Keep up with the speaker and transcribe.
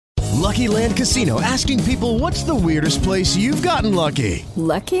Lucky Land Casino, asking people, what's the weirdest place you've gotten lucky?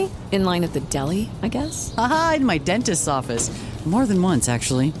 Lucky? In line at the deli, I guess? Aha, in my dentist's office. More than once,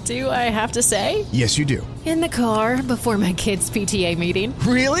 actually. Do I have to say? Yes, you do. In the car before my kids' PTA meeting.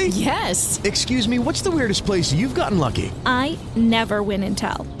 Really? Yes. Excuse me, what's the weirdest place you've gotten lucky? I never win and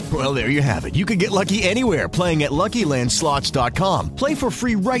tell. Well, there you have it. You can get lucky anywhere, playing at LuckyLandSlots.com. Play for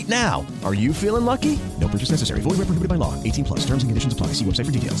free right now. Are you feeling lucky? No purchase necessary. Void where prohibited by law. 18 plus. Terms and conditions apply. See website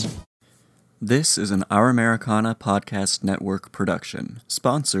for details. This is an Our Americana Podcast Network production,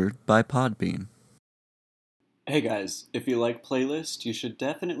 sponsored by Podbean. Hey guys, if you like Playlist, you should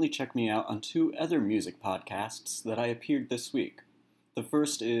definitely check me out on 2 other music podcasts that I appeared this week. The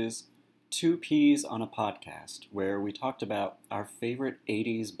first is 2 Peas on a Podcast, where we talked about our favorite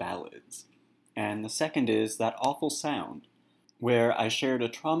 80s ballads. And the second is That Awful Sound, where I shared a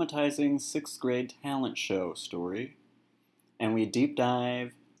traumatizing 6th grade talent show story, and we deep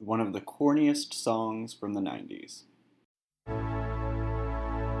dive one of the corniest songs from the 90s.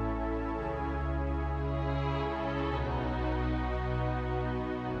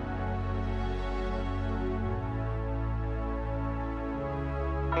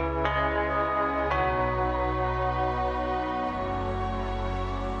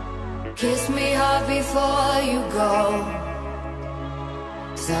 Kiss me hard before you go.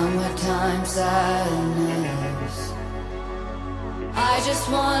 Summertime sadness. I just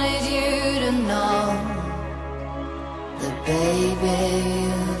wanted you to know that baby,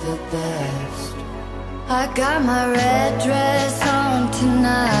 you're the best. I got my red dress on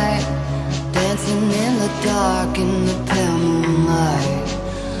tonight, dancing in the dark in the pale moonlight.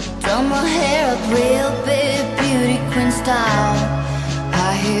 Done my hair up real big, beauty queen style.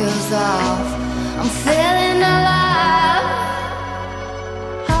 High heels off, I'm feeling alive.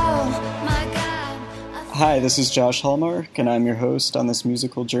 Oh my God. Hi, this is Josh Hallmark, and I'm your host on this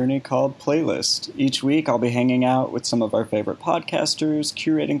musical journey called Playlist. Each week I'll be hanging out with some of our favorite podcasters,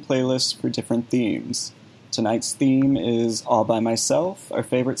 curating playlists for different themes. Tonight's theme is All By Myself, our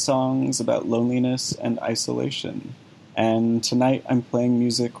favorite songs about loneliness and isolation. And tonight I'm playing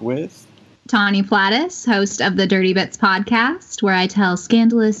music with Tawny Plattis, host of the Dirty Bits podcast, where I tell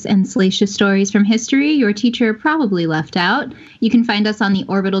scandalous and salacious stories from history your teacher probably left out. You can find us on the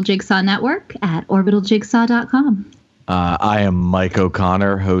Orbital Jigsaw Network at orbitaljigsaw.com. I am Mike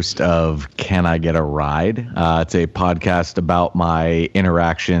O'Connor, host of Can I Get a Ride? It's a podcast about my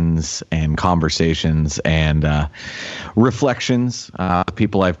interactions and conversations and reflections,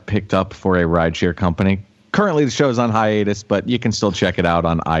 people I've picked up for a rideshare company. Currently, the show is on hiatus, but you can still check it out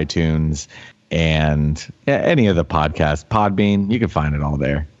on iTunes and any of the podcasts. Podbean, you can find it all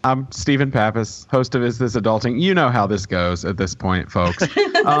there. I'm Stephen Pappas, host of Is This Adulting? You know how this goes at this point, folks.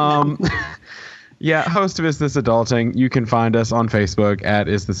 Yeah, host of Is This Adulting? You can find us on Facebook at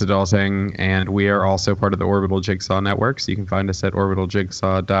Is This Adulting, and we are also part of the Orbital Jigsaw Network, so you can find us at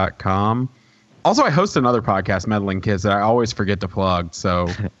orbitaljigsaw.com. Also, I host another podcast, Meddling Kids, that I always forget to plug, so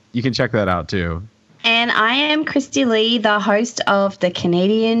you can check that out, too. And I am Christy Lee, the host of the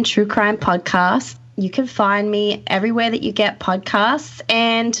Canadian True Crime Podcast. You can find me everywhere that you get podcasts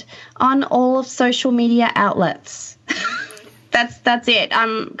and on all of social media outlets. That's it.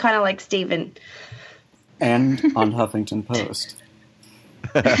 I'm kind of like Stephen. And on Huffington Post.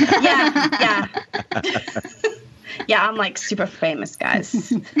 Yeah. Yeah, I'm like super famous, guys.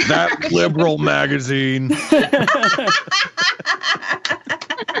 That liberal magazine.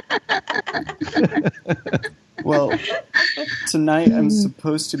 Well, tonight I'm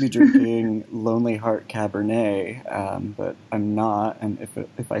supposed to be drinking Lonely Heart Cabernet, but I'm not. And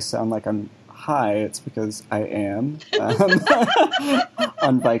if I sound like I'm high, it's because I am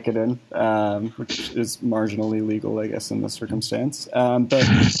on Vicodin, which is marginally legal, I guess, in this circumstance. But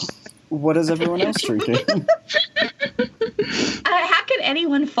what is everyone else drinking? How can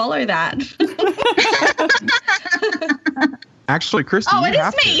anyone follow that? Actually, Christy, oh, you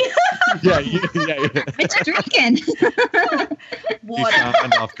have it is me. Yeah. It's drinking. Water.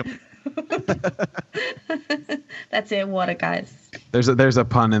 That's it, water, guys. There's a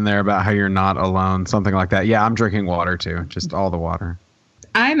pun in there about how you're not alone, something like that. Yeah, I'm drinking water too, just all the water.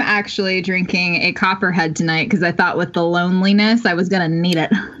 I'm actually drinking a Copperhead tonight because I thought with the loneliness I was going to need it.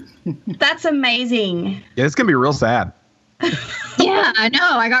 That's amazing. Yeah, it's going to be real sad. Yeah, I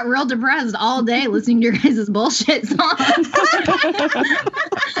know. I got real depressed all day listening to your guys' bullshit songs. I'm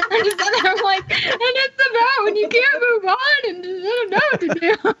like, and it's about when you can't move on and just don't know what to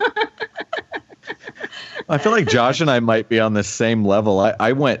do. I feel like Josh and I might be on the same level.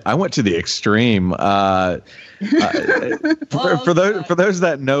 I went to the extreme. For those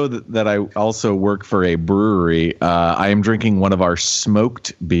that know that I also work for a brewery, I am drinking one of our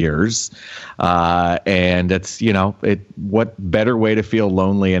smoked beers, and it's what better way to feel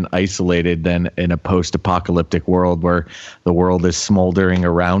lonely and isolated than in a post-apocalyptic world where the world is smoldering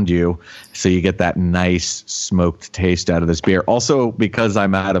around you, so you get that nice smoked taste out of this beer. Also, because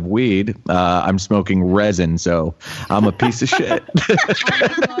I'm out of weed, I'm smoking resin, so I'm a piece of shit.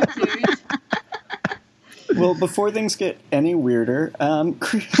 Well, before things get any weirder,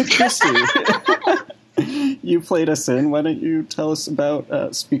 Christy, you played us in. Why don't you tell us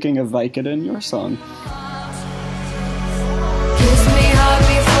about, speaking of Vicodin, your song? Kiss me hard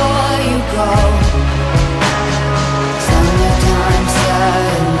before you go. Summertime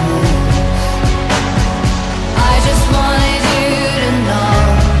sadness. I just wanted you to know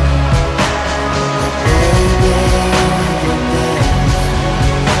that baby, you're the best.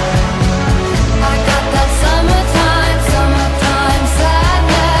 I got that summertime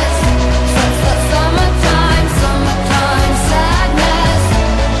sadness. Since that summertime sadness.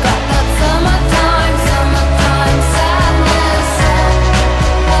 Got that summertime sadness.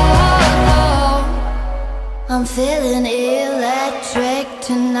 I'm feeling electric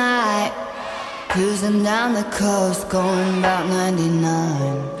tonight. Cruising down the coast, going about 99.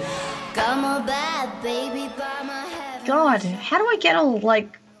 Got my bad baby by my head. God, how do I get all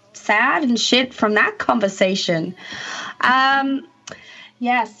sad and shit from that conversation?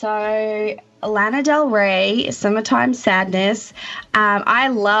 So Lana Del Rey, Summertime Sadness. I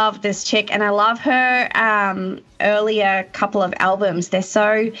love this chick, and I love her earlier couple of albums. They're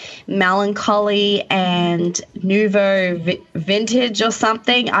so melancholy and nouveau vintage or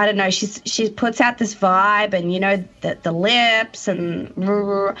something. I don't know. She puts out this vibe, and the lips, and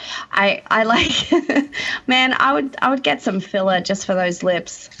I like. Man, I would get some filler just for those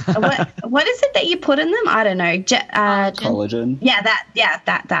lips. What is it that you put in them? I don't know. Collagen. Yeah,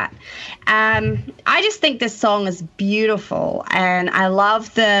 that. I just think this song is beautiful, and I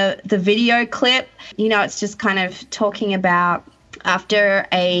love the video clip. It's just kind of talking about after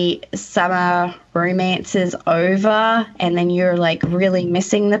a summer romance is over, and then you're really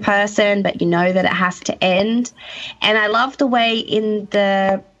missing the person, but you know that it has to end. And I love the way in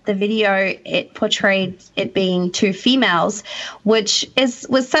the video it portrayed it being two females, which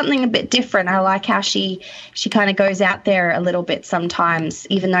was something a bit different. I like how she kind of goes out there a little bit sometimes,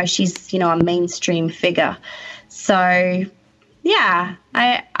 even though she's a mainstream figure. So yeah,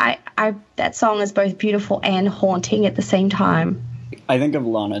 I that song is both beautiful and haunting at the same time. I think of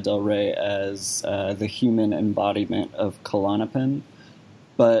Lana Del Rey as the human embodiment of Klonopin,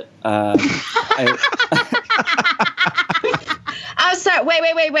 but Oh, sorry.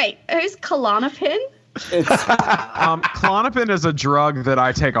 Wait. Who's Klonopin? Klonopin is a drug that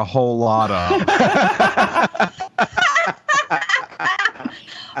I take a whole lot of.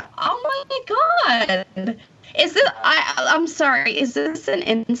 Oh my god. Is this? I'm sorry. Is this an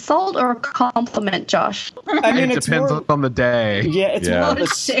insult or a compliment, Josh? I mean, it depends on the day. Yeah, it's more of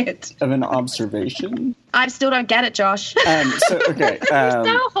shit of an observation. I still don't get it, Josh. Okay.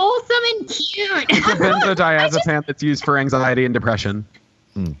 So wholesome and cute. It's a benzodiazepam that's used for anxiety and depression.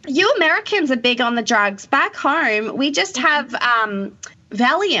 You Americans are big on the drugs. Back home, we just have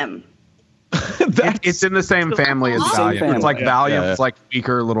Valium. It's in the same family as Valium. It's like Valium's like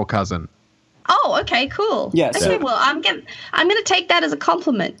weaker little cousin. Oh, okay, cool. Yes. Okay, well, I'm gonna take that as a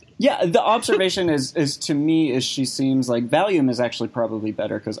compliment. Yeah, the observation is to me is she seems like Valium is actually probably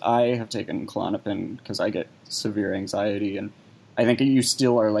better because I have taken Klonopin because I get severe anxiety, and I think you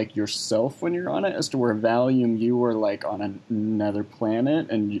still are like yourself when you're on it. As to where Valium, you were like on another planet,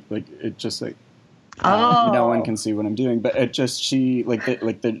 and it just no one can see what I'm doing, but it just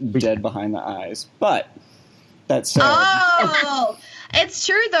the dead behind the eyes. But that said, it's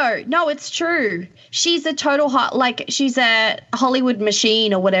true though. No, it's true. She's a total she's a Hollywood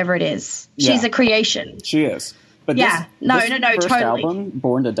machine or whatever it is. She's a creation. She is. But this first totally. album,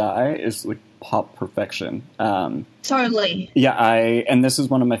 Born to Die, is like pop perfection. Totally. Yeah, and this is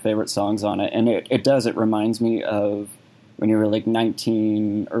one of my favorite songs on it, and it reminds me of when you were like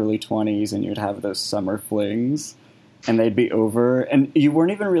 19, early 20s, and you'd have those summer flings, and they'd be over, and you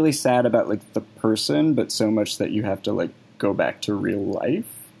weren't even really sad about like the person, but so much that you have to like go back to real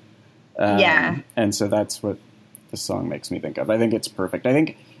life. And so that's what the song makes me think of. I think it's perfect. I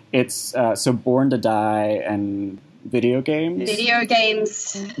think it's so Born to Die and video games. Video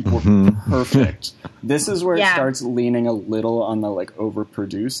games. Perfect. This is where it starts leaning a little on the like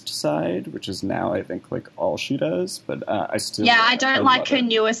overproduced side, which is now I think like all she does. But I still I don't like her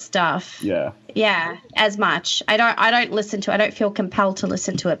newer stuff. Yeah, as much. I don't listen to it. I don't feel compelled to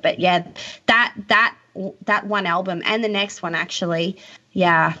listen to it. But yeah, that one album and the next one actually.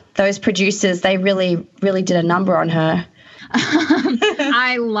 Yeah, those producers, they really did a number on her.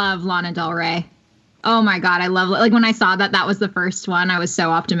 I love Lana Del Rey. Oh my God, I love it. Like when I saw that was the first one, I was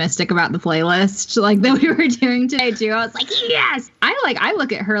so optimistic about the playlist like that we were doing today too. I was like, yes. I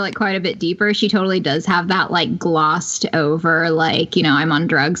look at her like quite a bit deeper. She totally does have that like glossed over, like, you know, I'm on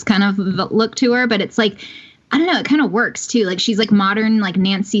drugs kind of look to her, but it's like, I don't know, it kind of works too. Like she's like modern, like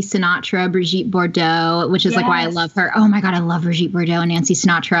Nancy Sinatra, Brigitte Bardot, which is like why I love her. Oh my God, I love Brigitte Bardot and Nancy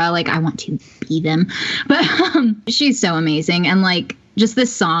Sinatra. Like I want to be them. But she's so amazing. And like just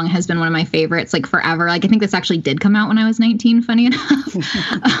this song has been one of my favorites like forever. Like I think this actually did come out when I was 19, funny enough.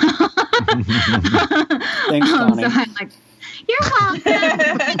 Thanks, Bonnie. So I'm like, you're welcome.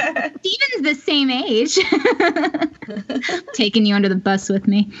 Steven's the same age. Taking you under the bus with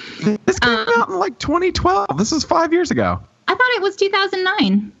me. This came out in like 2012. This is 5 years ago. I thought it was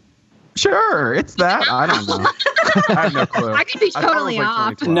 2009. Sure, it's that. I don't know. I have no clue. I could be totally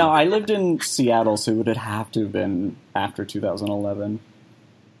off. No, I lived in Seattle, so it would have to have been after 2011.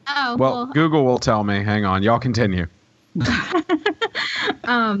 Oh, well, Google will tell me. Hang on, y'all continue. But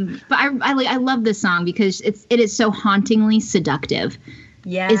I love this song because it is so hauntingly seductive.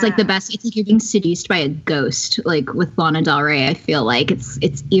 Yeah, it's like the best. It's like you're being seduced by a ghost. Like with Lana Del Rey, I feel like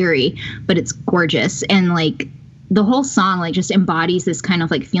it's eerie, but it's gorgeous, and like the whole song like just embodies this kind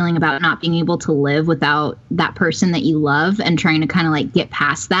of like feeling about not being able to live without that person that you love and trying to kind of like get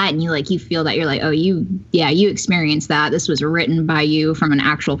past that. And you feel that you're like, oh, you experienced that. This was written by you from an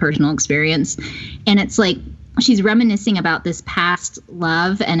actual personal experience. And it's like, she's reminiscing about this past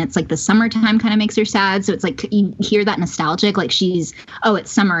love, and it's like the summertime kind of makes her sad. So it's like you hear that nostalgic, like it's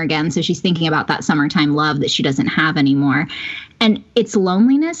summer again. So she's thinking about that summertime love that she doesn't have anymore. And it's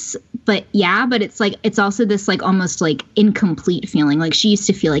loneliness, but it's like, it's also this like almost like incomplete feeling. Like she used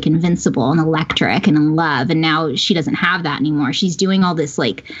to feel like invincible and electric and in love. And now she doesn't have that anymore. She's doing all this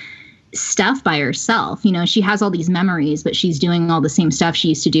like stuff by herself. You know, she has all these memories, but she's doing all the same stuff she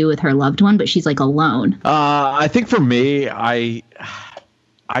used to do with her loved one, but she's like alone. I think for me, I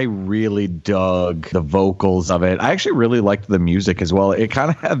really dug the vocals of it. I actually really liked the music as well. It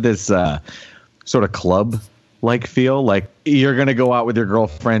kind of had this sort of club-like feel. Like you're going to go out with your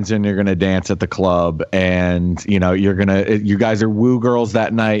girlfriends and you're going to dance at the club, and, you know, you guys are woo girls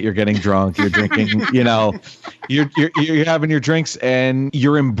that night. You're getting drunk, you're drinking, you know, you're having your drinks, and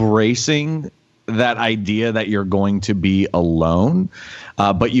you're embracing that idea that you're going to be alone,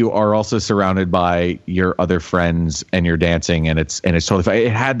 but you are also surrounded by your other friends and you're dancing, and it's totally fun.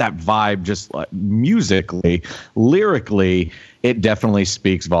 It had that vibe, just like musically, lyrically. It definitely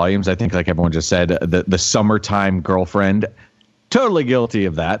speaks volumes. I think, like everyone just said, the summertime girlfriend, totally guilty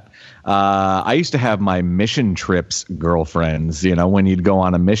of that. I used to have my mission trips girlfriends, you know, when you'd go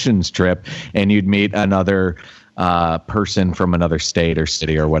on a missions trip and you'd meet another person from another state or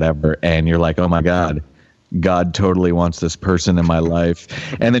city or whatever, and you're like, oh my God, God totally wants this person in my life.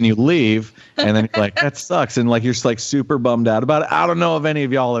 And then you leave, and then you're like, that sucks. And like, you're just like super bummed out about it. I don't know if any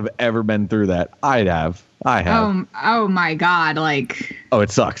of y'all have ever been through that. I have. Oh my God. Like, oh,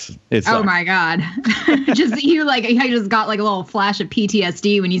 it sucks. Oh my God. I just got like a little flash of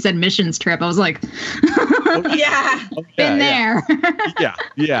PTSD when you said missions trip. I was like, been there.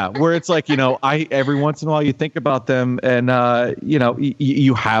 Yeah. Where it's like, you know, every once in a while you think about them, and you know,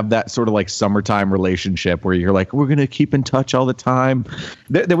 you have that sort of like summertime relationship where you're like, we're going to keep in touch all the time.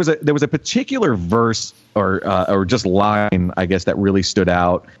 There was a particular verse or just line, I guess, that really stood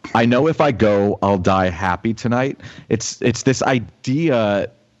out. I know if I go, I'll die happy tonight. It's this idea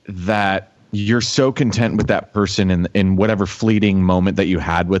that you're so content with that person in whatever fleeting moment that you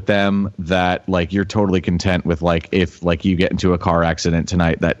had with them, that like you're totally content with, like, if like you get into a car accident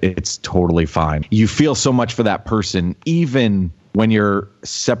tonight, that it's totally fine. You feel so much for that person, even when you're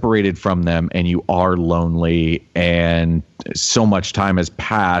separated from them and you are lonely and so much time has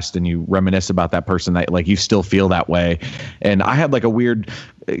passed and you reminisce about that person, that like you still feel that way. And I had like a weird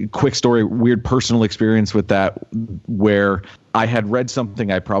personal experience with that, where I had read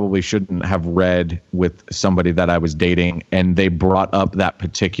something I probably shouldn't have read with somebody that I was dating, and they brought up that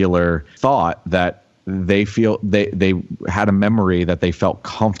particular thought that they had a memory that they felt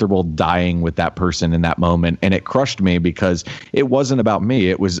comfortable dying with that person in that moment. And it crushed me because it wasn't about me.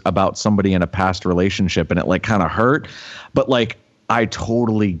 It was about somebody in a past relationship, and it like kind of hurt. But like, I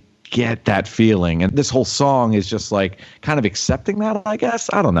totally get that feeling. And this whole song is just like kind of accepting that, I guess.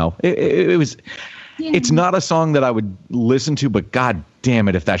 I don't know. It was, it's not a song that I would listen to, but God damn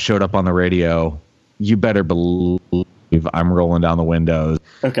it, if that showed up on the radio, you better believe I'm rolling down the windows.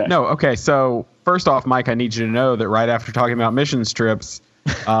 Okay. No, okay. So first off, Mike, I need you to know that right after talking about mission trips,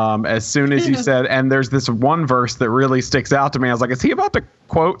 as soon as you said, and there's this one verse that really sticks out to me, I was like, is he about to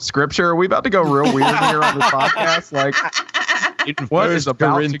quote scripture? Are we about to go real weird here on this podcast? Like, what is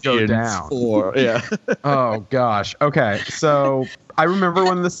about to go down? 4, yeah. Oh, gosh. Okay. So I remember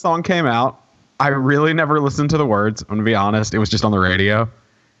when this song came out, I really never listened to the words. I'm going to be honest. It was just on the radio.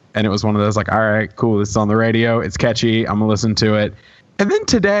 And it was one of those like, all right, cool. This is on the radio. It's catchy. I'm going to listen to it. And then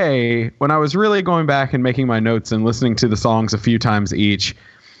today, when I was really going back and making my notes and listening to the songs a few times each,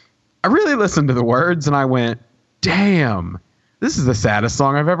 I really listened to the words and I went, damn, this is the saddest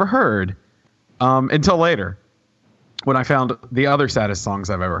song I've ever heard. Until later, when I found the other saddest songs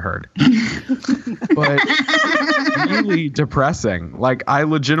I've ever heard. But really depressing. Like, I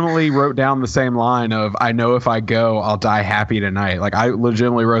legitimately wrote down the same line of, I know if I go, I'll die happy tonight. Like, I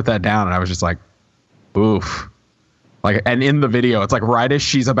legitimately wrote that down and I was just like, oof. Like, and in the video, it's like right as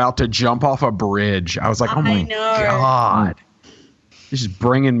she's about to jump off a bridge, I was like, oh my God. It's just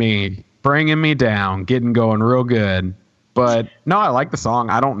bringing me down, getting going real good. But no, I like the song.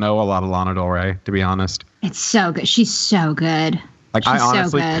 I don't know a lot of Lana Del Rey, to be honest. It's so good. She's so good. Like, she's I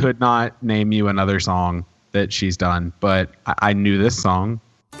honestly so good. could not name you another song that she's done, but I knew this song.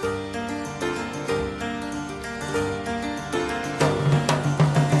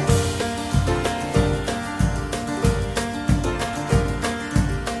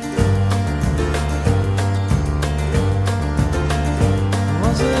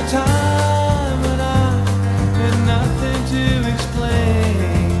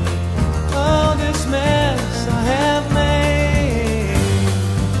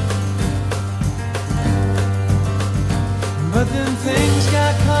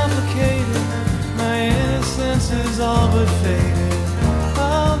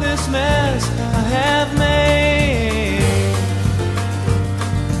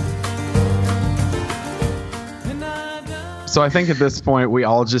 So I think at this point, we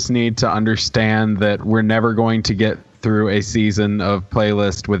all just need to understand that we're never going to get through a season of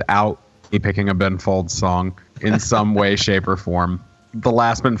playlist without me picking a Ben Folds song in some way, shape, or form. The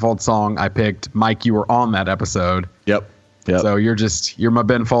last Ben Folds song I picked, Mike, you were on that episode. Yep. So you're my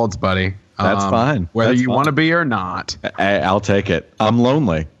Ben Folds buddy. That's fine. Whether That's you want to be or not. I'll take it. I'm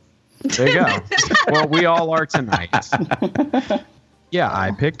lonely. There you go. Well, we all are tonight. Yeah,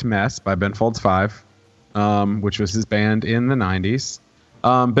 I picked Mess by Ben Folds 5. Which was his band in the 90s.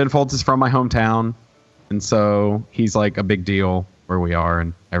 Ben Folds is from my hometown, and so he's like a big deal where we are,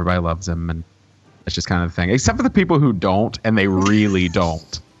 and everybody loves him, and it's just kind of the thing. Except for the people who don't, and they really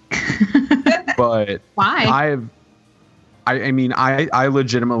don't. But why? I mean, I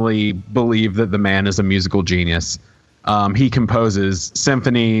legitimately believe that the man is a musical genius. He composes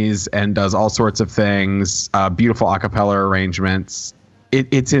symphonies and does all sorts of things, beautiful a cappella arrangements.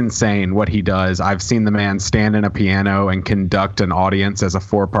 It's insane what he does. I've seen the man stand in a piano and conduct an audience as a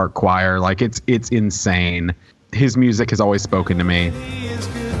 4-part choir. Like, it's insane. His music has always spoken to me.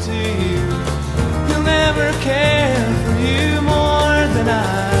 He'll never care for you more than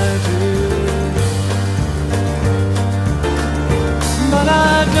I do. But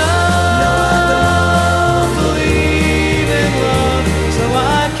I don't believe in love, so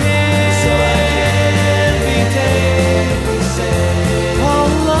I can't be taken. All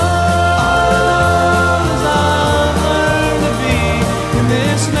alone as I've learned to be in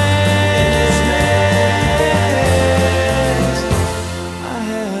this mess I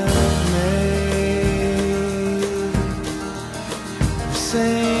have made. The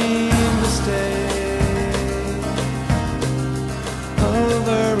same mistake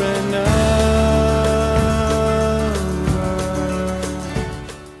over and over.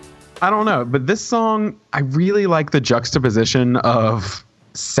 I don't know, but this song, I really like the juxtaposition of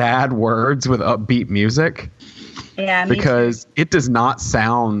sad words with upbeat music. Yeah, me because it does not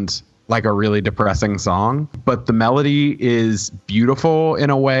sound like a really depressing song, but the melody is beautiful in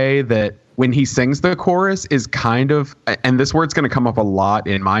a way that when he sings the chorus is kind of, and this word's going to come up a lot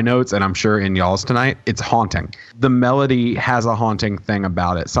in my notes and I'm sure in y'all's tonight, it's haunting. The melody has a haunting thing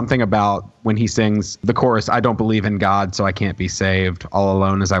about it. Something about when he sings the chorus, I don't believe in God, so I can't be saved. All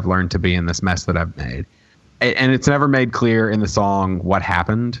alone as I've learned to be in this mess that I've made. And it's never made clear in the song what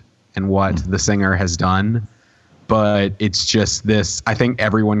happened and what the singer has done. But it's just this, I think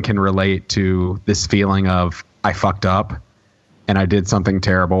everyone can relate to this feeling of I fucked up and I did something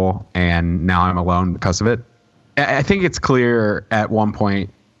terrible and now I'm alone because of it. I think it's clear at one point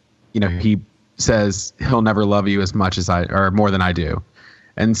he says he'll never love you as much as or more than I do.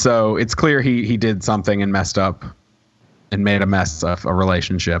 And so it's clear he did something and messed up and made a mess of a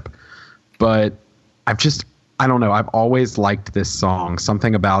relationship. But I don't know. I've always liked this song.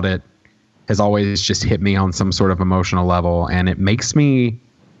 Something about it has always just hit me on some sort of emotional level, and it makes me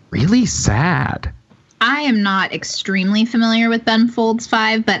really sad. I am not extremely familiar with Ben Folds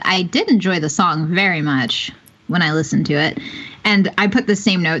 5, but I did enjoy the song very much when I listened to it. And I put the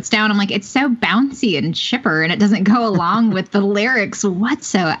same notes down. I'm like, it's so bouncy and chipper, and it doesn't go along with the lyrics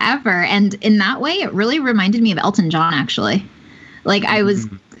whatsoever. And in that way, it really reminded me of Elton John, actually. Like, I was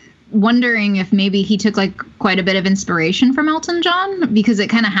wondering if maybe he took like quite a bit of inspiration from Elton John, because it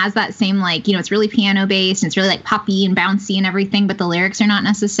kind of has that same, like, it's really piano based and it's really like poppy and bouncy and everything, but the lyrics are not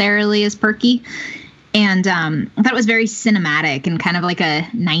necessarily as perky. And I thought it was very cinematic and kind of like a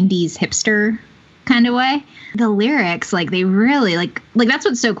 90s hipster kind of way. The lyrics, like, they really like that's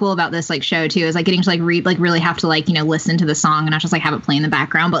what's so cool about this like show too, is like getting to like read, like really have to like, listen to the song and not just like have it play in the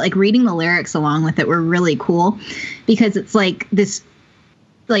background, but like reading the lyrics along with it were really cool, because it's like this,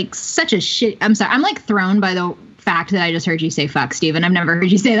 like, such a shit. I'm sorry. I'm like thrown by the fact that I just heard you say fuck, Steven. I've never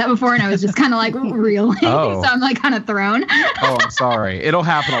heard you say that before, and I was just kind of like reeling. Oh. So I'm like kind of thrown. Oh, I'm sorry. It'll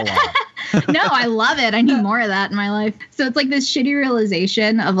happen a lot. No, I love it. I need more of that in my life. So it's like this shitty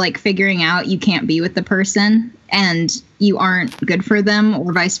realization of like figuring out you can't be with the person and you aren't good for them,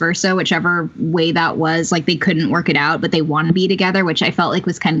 or vice versa, whichever way that was. Like, they couldn't work it out, but they want to be together, which I felt like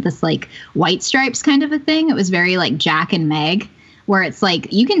was kind of this like White Stripes kind of a thing. It was very like Jack and Meg, where it's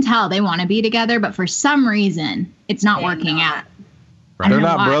like you can tell they want to be together, but for some reason it's not working out. They're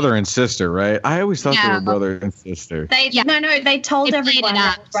not brother and sister, right? I always thought they were brother and sister. No, they told everyone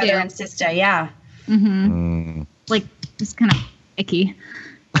that was brother and sister, yeah. Mm-hmm. Like, it's kind of icky.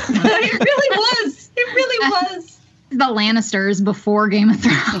 It really was. It really was. The Lannisters before Game of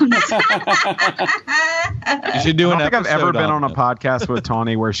Thrones. You should do I don't think I've ever been on a podcast with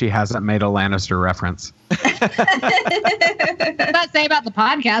Tawny where she hasn't made a Lannister reference. What about say about the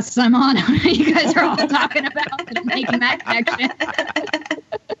podcasts I'm on? You guys are all talking about and making that connection.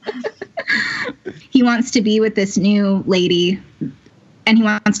 He wants to be with this new lady, and he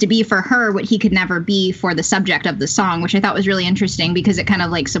wants to be for her what he could never be for the subject of the song, which I thought was really interesting, because it kind of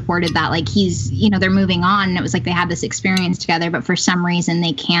like supported that, like, he's, they're moving on, and it was like they had this experience together, but for some reason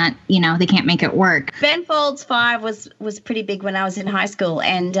they can't make it work. Ben Folds 5 was pretty big when I was in high school,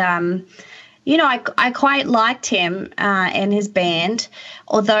 and I quite liked him and his band,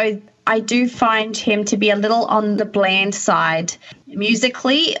 although I do find him to be a little on the bland side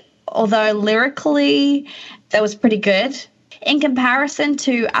musically, although lyrically that was pretty good. In comparison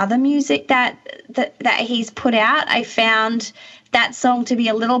to other music that he's put out, I found that song to be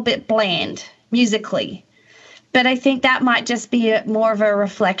a little bit bland musically. But I think that might just be more of a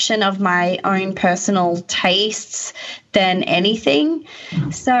reflection of my own personal tastes than anything.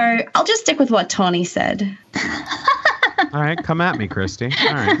 So I'll just stick with what Tawny said. All right, come at me, Christy.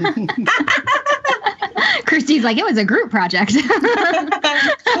 All right. Christy's like, it was a group project.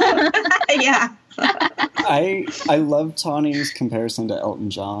 Yeah. I love Tawny's comparison to Elton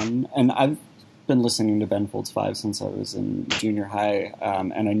John, and I've been listening to Ben Folds 5 since I was in junior high,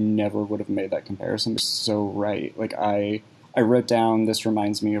 and I never would have made that comparison. It's so right. Like, I wrote down, this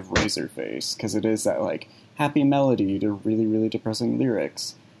reminds me of Razorface, because it is that like happy melody to really, really depressing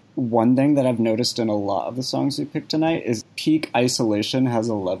lyrics. One thing that I've noticed in a lot of the songs we picked tonight is Peak Isolation has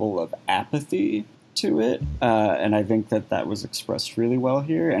a level of apathy to it, and I think that was expressed really well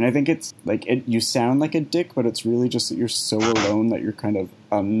here. And I think it's like you sound like a dick, but it's really just that you're so alone that you're kind of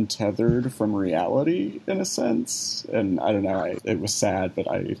untethered from reality in a sense. And I don't know, it was sad,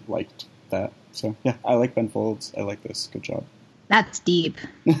 but I liked that. So yeah, I like Ben Folds. I like this. Good job. That's deep.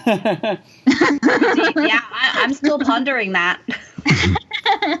 Yeah, I'm still pondering that.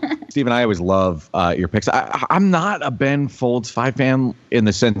 Steve, I always love your picks. I'm not a Ben Folds 5 fan in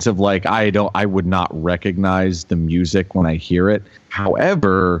the sense of like I would not recognize the music when I hear it.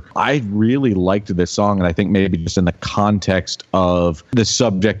 However, I really liked this song, and I think maybe just in the context of the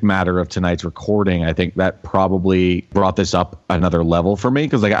subject matter of tonight's recording, I think that probably brought this up another level for me,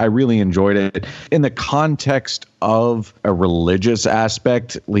 because like I really enjoyed it in the context of a religious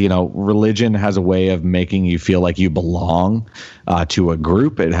aspect. Religion has a way of making you feel like you belong to a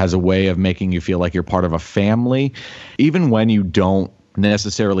group. It has a way of making you feel like you're part of a family, even when you don't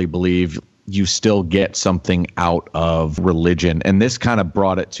necessarily believe. You still get something out of religion. And this kind of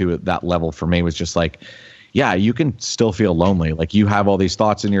brought it to that level for me. It was just like, yeah, you can still feel lonely. Like, you have all these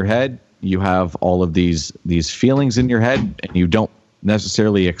thoughts in your head. You have all of these feelings in your head, and you don't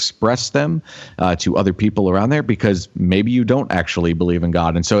necessarily express them to other people around there because maybe you don't actually believe in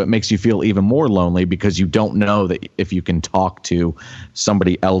God. And so it makes you feel even more lonely because you don't know that if you can talk to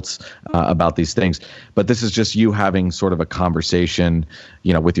somebody else about these things. But this is just you having sort of a conversation,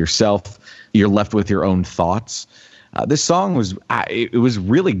 with yourself. You're left with your own thoughts. This song was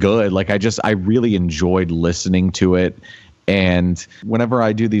really good. Like I really enjoyed listening to it. And whenever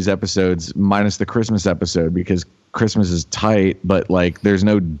I do these episodes, minus the Christmas episode, because Christmas is tight, but like there's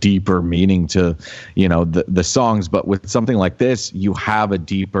no deeper meaning to, the songs. But with something like this, you have a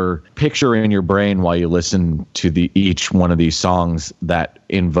deeper picture in your brain while you listen to each one of these songs that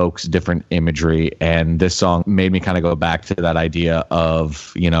invokes different imagery. And this song made me kind of go back to that idea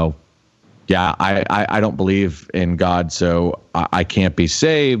of, I don't believe in God, so I can't be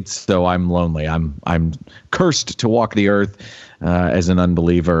saved. So I'm lonely. I'm cursed to walk the earth as an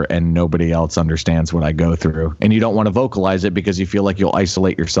unbeliever, and nobody else understands what I go through. And you don't want to vocalize it because you feel like you'll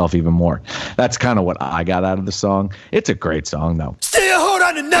isolate yourself even more. That's kind of what I got out of the song. It's a great song, though. Still hold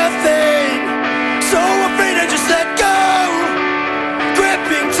on to nothing, so afraid I just let go,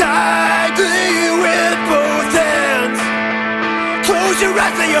 gripping tightly with both hands. Close your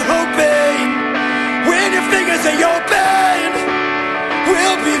eyes and you're hoping when your fingers are open,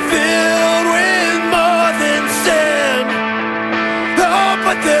 we'll be filled with more than sand. Oh,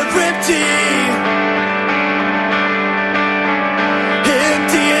 but they're empty,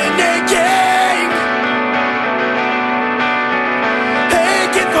 empty and aching,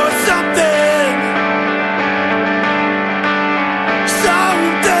 aching for something,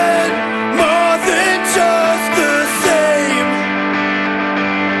 something more than just the same.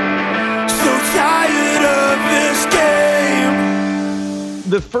 So tired of this game.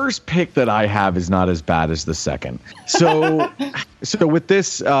 The first pick that I have is not as bad as the second. So with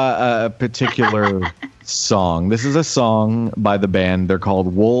this particular song, this is a song by the band. They're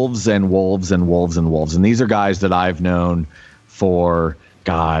called Wolves and Wolves and Wolves and Wolves. And these are guys that I've known for,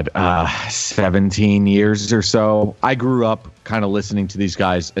 17 years or so. I grew up kind of listening to these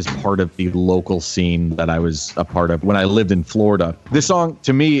guys as part of the local scene that I was a part of when I lived in Florida. This song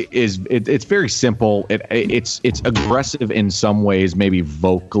to me it's very simple. It's aggressive in some ways, maybe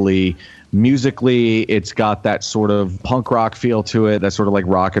vocally. Musically, it's got that sort of punk rock feel to it, that sort of like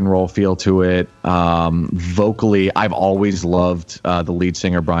rock and roll feel to it. Vocally, I've always loved the lead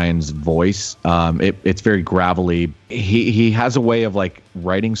singer Brian's voice. It's very gravelly. He has a way of like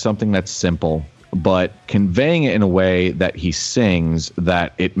writing something that's simple, but conveying it in a way that he sings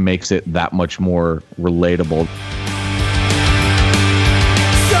that it makes it that much more relatable.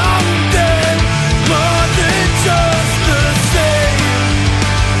 Something more than just the same.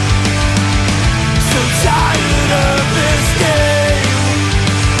 So tired of this game.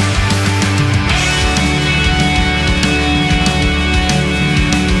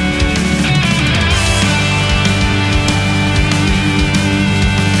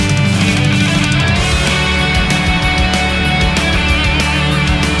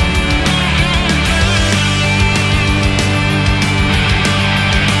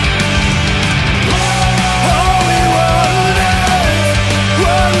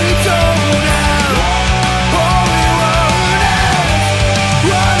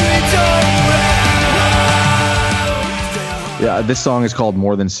 Yeah, this song is called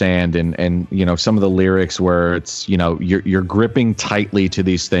More Than Sand, and some of the lyrics where it's you're gripping tightly to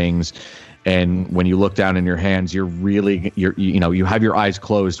these things, and when you look down in your hands, you have your eyes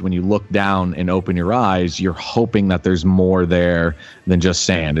closed. When you look down and open your eyes, you're hoping that there's more there than just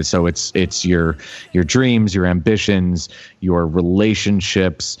sand. And so it's your dreams, your ambitions, your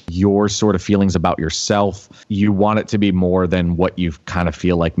relationships, your sort of feelings about yourself. You want it to be more than what you kind of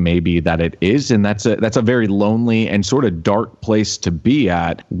feel like maybe that it is. And that's a very lonely and sort of dark place to be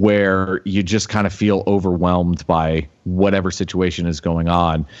at, where you just kind of feel overwhelmed by whatever situation is going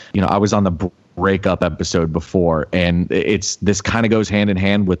on. I was on the breakup episode before, and this kind of goes hand in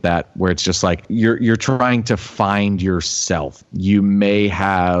hand with that, where it's just like you're trying to find yourself. You may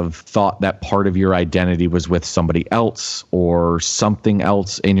have thought that part of your identity was with somebody else or something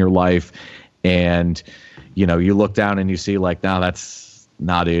else in your life, and you look down and you see like, dude,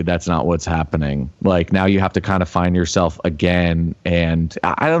 that's not what's happening. Like, now you have to kind of find yourself again. And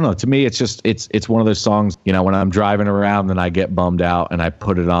I don't know, to me, it's just, it's one of those songs, when I'm driving around and I get bummed out and I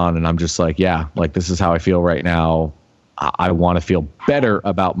put it on and I'm just like, yeah, like this is how I feel right now. I want to feel better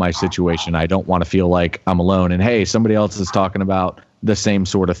about my situation. I don't want to feel like I'm alone. And hey, somebody else is talking about the same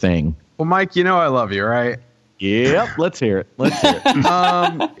sort of thing. Well, Mike, I love you, right? Yep. Let's hear it.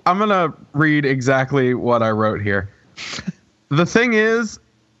 I'm going to read exactly what I wrote here. The thing is,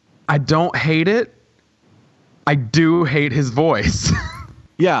 I don't hate it, I do hate his voice.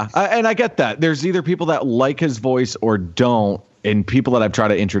 Yeah, and I get that. There's either people that like his voice or don't, and people that I've tried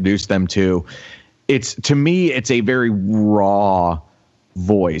to introduce them to. To me, it's a very raw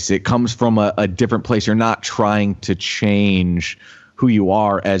voice. It comes from a different place. You're not trying to change who you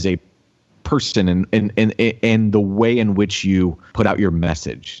are as a person and the way in which you put out your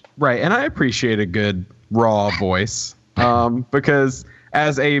message. Right, and I appreciate a good raw voice because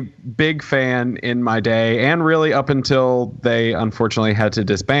as a big fan in my day, and really up until they unfortunately had to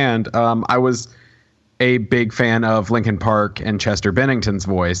disband, I was a big fan of Linkin Park and Chester Bennington's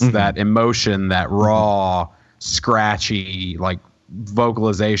voice, that emotion, that raw, scratchy, like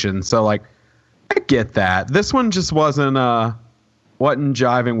vocalization. So like, I get that. This one just wasn't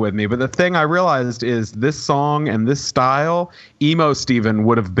jiving with me. But the thing I realized is this song and this style, emo Steven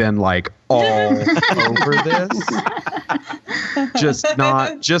would have been like all over this. Just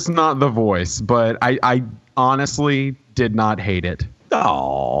not the voice. But I honestly did not hate it.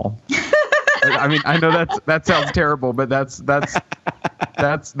 Oh. I mean, I know that sounds terrible, but that's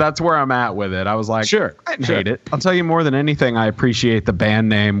where I'm at with it. I was like, sure, I didn't hate it. I'll tell you, more than anything, I appreciate the band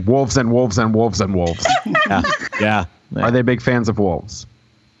name Wolves and Wolves and Wolves and Wolves. Yeah. Are they big fans of wolves?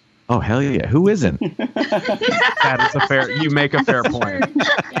 Oh, hell yeah. Who isn't? That is you make a fair point.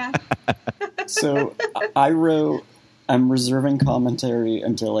 Yeah. So I'm reserving commentary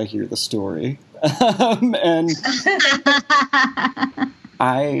until I hear the story. And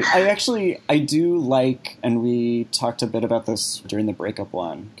I do like, and we talked a bit about this during the breakup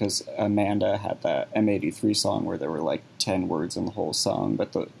one, because Amanda had that M83 song where there were like 10 words in the whole song,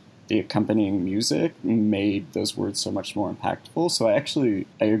 but the accompanying music made those words so much more impactful. So I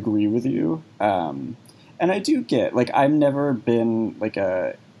agree with you. And I do get, like, I've never been like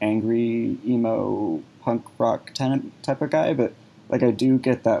a angry emo punk rock type of guy, but like, I do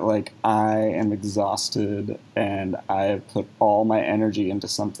get that, like, I am exhausted and I have put all my energy into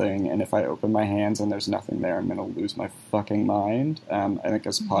something, and if I open my hands and there's nothing there, I'm going to lose my fucking mind. I think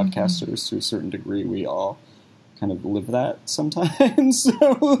as podcasters, to a certain degree, we all kind of live that sometimes.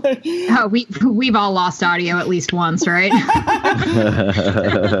 So, like, we've all lost audio at least once, right?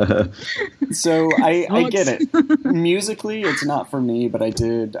 So I get it. Musically, it's not for me, but I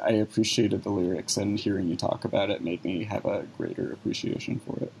appreciated the lyrics, and hearing you talk about it made me have a greater appreciation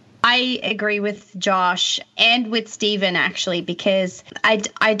for it. I agree with Josh and with Steven, actually, because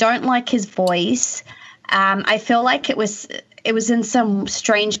I don't like his voice. I feel like it was in some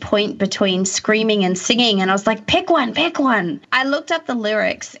strange point between screaming and singing, and I was like, pick one. I looked up the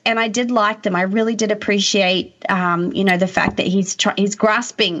lyrics, and I did like them. I really did appreciate, the fact that he's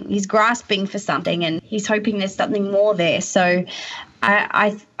grasping for something, and he's hoping there's something more there. So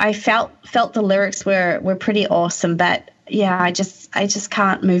I felt the lyrics were pretty awesome, but yeah, I just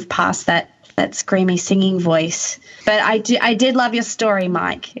can't move past that screamy singing voice. But I did love your story,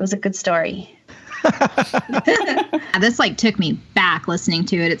 Mike. It was a good story. This like took me back listening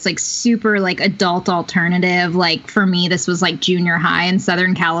to it. It's like super like adult alternative. Like for me, this was like junior high in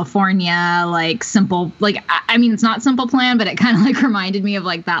Southern California, like simple, like, I mean, it's not Simple Plan, but it kind of like reminded me of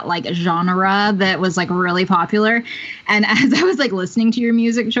like that like genre that was like really popular. And as I was like listening to your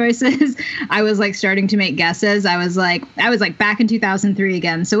music choices, I was like starting to make guesses. I was like back in 2003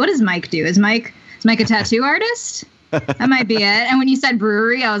 again. So what does Mike do? Is Mike a tattoo artist? That might be it. And when you said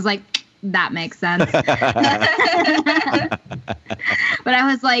brewery, I was like, that makes sense. But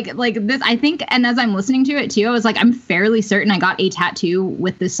I was like this, I think, and as I'm listening to it too, I was like, I'm fairly certain I got a tattoo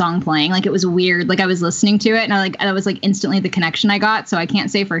with this song playing. Like, it was weird. Like, I was listening to it and I was like instantly the connection I got. So I can't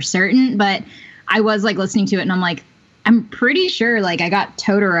say for certain, but I was like listening to it and I'm like, I'm pretty sure like I got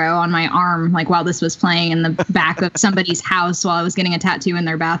Totoro on my arm, like while this was playing in the back of somebody's house while I was getting a tattoo in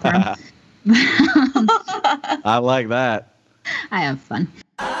their bathroom. I like that. I have fun.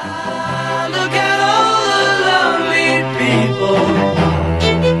 Look at all the lonely people.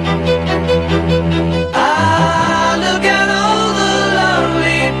 Look at all the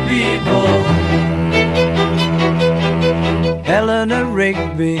lonely people. Eleanor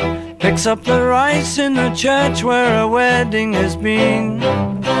Rigby picks up the rice in the church where a wedding has been.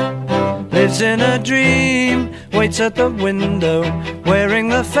 Lives in a dream, waits at the window, wearing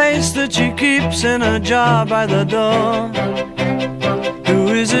the face that she keeps in a jar by the door. Who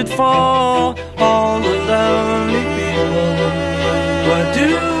is it for? All the lonely people. Where do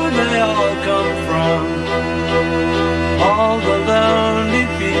they all come from? All the lonely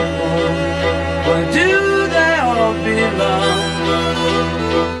people. Where do they all belong?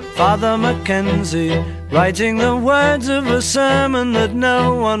 Father Mackenzie, writing the words of a sermon that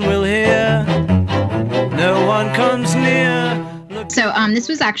no one will hear. No one comes near. So this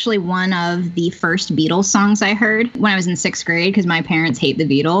was actually one of the first Beatles songs I heard when I was in 6th grade because my parents hate the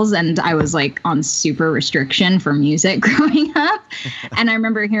Beatles and I was like on super restriction for music growing up. And I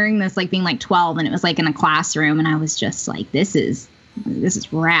remember hearing this like being like 12 and it was like in a classroom and I was just like, this is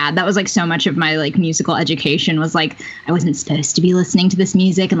rad. That was like so much of my like musical education was like I wasn't supposed to be listening to this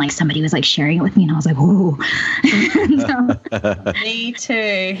music and like somebody was like sharing it with me and I was like, ooh. Me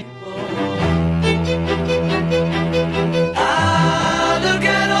too. Look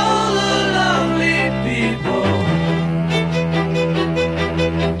at all the lovely people.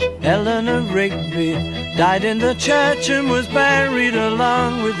 Eleanor Rigby died in the church and was buried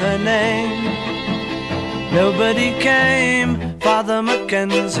along with her name. Nobody came, Father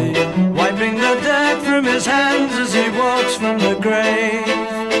Mackenzie, wiping the dirt from his hands as he walks from the grave.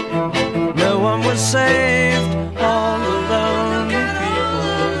 No one was saved, all the lonely people.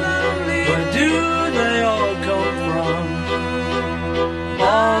 Where do they all come from?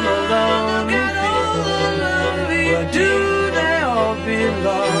 All the lonely people. Where do they all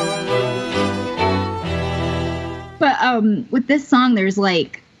belong? But with this song, there's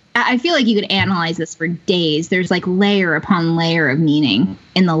like, I feel like you could analyze this for days. There's like layer upon layer of meaning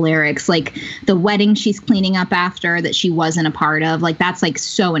in the lyrics. Like the wedding she's cleaning up after that she wasn't a part of. Like that's like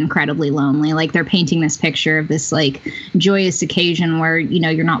so incredibly lonely. Like they're painting this picture of this like joyous occasion where, you know,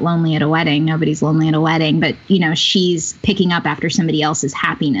 you're not lonely at a wedding. Nobody's lonely at a wedding. But, you know, she's picking up after somebody else's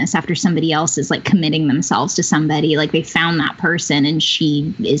happiness, after somebody else is like committing themselves to somebody. Like they found that person and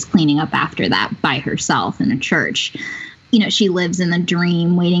she is cleaning up after that by herself in a church. You know, she lives in the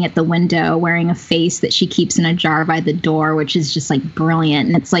dream, waiting at the window, wearing a face that she keeps in a jar by the door, which is just like brilliant.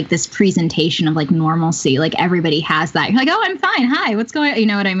 And it's like this presentation of like normalcy. Like everybody has that. You're like, oh, I'm fine. Hi, what's going on? You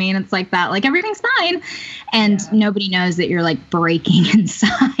know what I mean? It's like that. Like everything's fine. And nobody knows that you're like breaking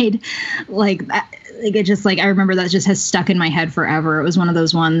inside. Like that. Like it just like I remember that just has stuck in my head forever. It was one of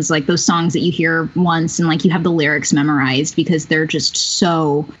those ones like those songs that you hear once and like you have the lyrics memorized because they're just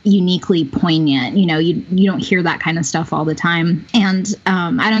so uniquely poignant. You know, you don't hear that kind of stuff all the time. And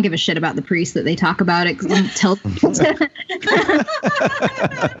I don't give a shit about the priest that they talk about it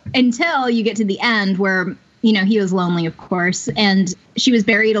until you get to the end where, you know, he was lonely, of course, and she was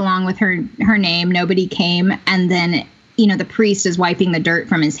buried along with her name. Nobody came, and then, you know, the priest is wiping the dirt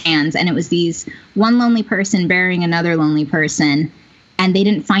from his hands, and it was these one lonely person burying another lonely person, and they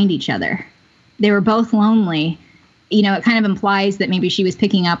didn't find each other. They were both lonely. You know, it kind of implies that maybe she was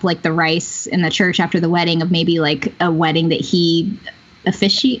picking up like the rice in the church after the wedding of maybe like a wedding that he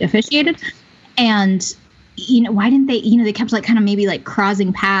officiated. And, you know, why didn't they, you know, they kept like kind of maybe like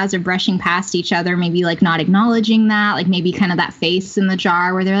crossing paths or brushing past each other, maybe like not acknowledging that, like maybe kind of that face in the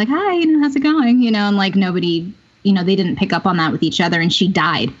jar where they're like, hi, you know, how's it going? You know, and like nobody, you know, they didn't pick up on that with each other, and she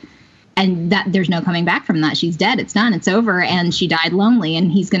died. And that there's no coming back from that. She's dead. It's done. It's over. And she died lonely,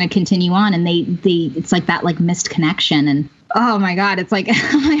 and he's going to continue on. And they it's like that like missed connection. And oh my God, it's like,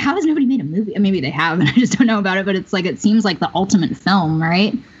 I'm like, how has nobody made a movie? Maybe they have, and I just don't know about it. But it's like, it seems like the ultimate film,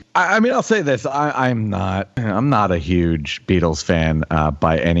 right? I mean, I'll say this. I'm not a huge Beatles fan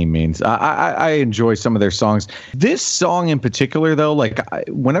by any means. I enjoy some of their songs. This song in particular, though, like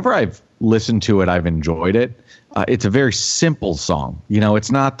whenever I've listened to it, I've enjoyed it. It's a very simple song. You know, it's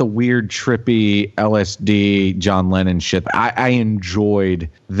not the weird, trippy LSD John Lennon shit. I enjoyed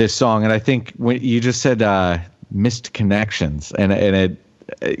this song. And I think when you just said missed connections and it,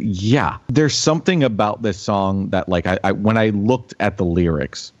 yeah, there's something about this song that like I when I looked at the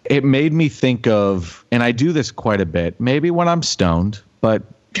lyrics, it made me think of, and I do this quite a bit, maybe when I'm stoned, but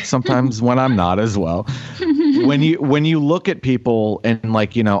sometimes when I'm not as well. When you look at people and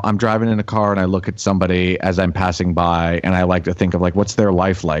like, you know, I'm driving in a car and I look at somebody as I'm passing by and I like to think of like, what's their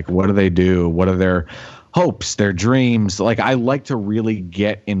life like? What do they do? What are their hopes, their dreams? Like I like to really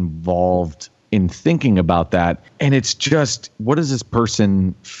get involved in thinking about that. And it's just, what is this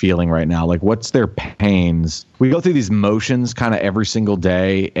person feeling right now? Like, what's their pains? We go through these motions kind of every single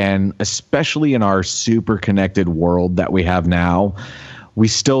day. And especially in our super connected world that we have now, we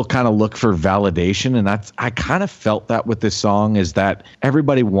still kind of look for validation. And I kind of felt that with this song, is that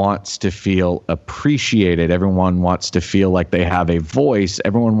everybody wants to feel appreciated. Everyone wants to feel like they have a voice.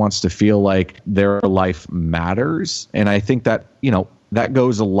 Everyone wants to feel like their life matters. And I think that, you know, that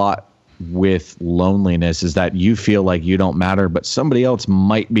goes a lot with loneliness, is that you feel like you don't matter, but somebody else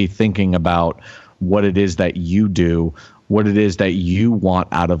might be thinking about what it is that you do, what it is that you want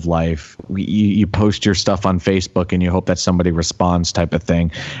out of life. You post your stuff on Facebook and you hope that somebody responds, type of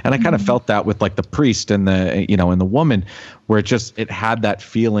thing. And I kind of felt that with like the priest and the, you know, and the woman, where it had that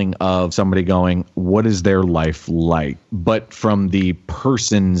feeling of somebody going, what is their life like? But from the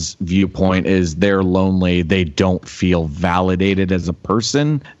person's viewpoint is they're lonely. They don't feel validated as a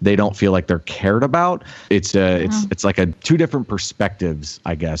person. They don't feel like they're cared about. It's like two different perspectives,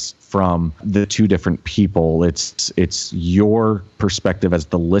 I guess, from the two different people. It's your perspective as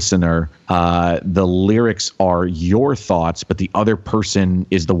the listener. The lyrics are your thoughts, but the other person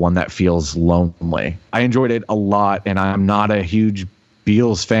is the one that feels lonely. I enjoyed it a lot, and I'm not a huge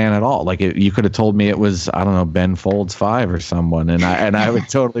Beatles fan at all. Like you could have told me it was, I don't know, Ben Folds 5 or someone, and I would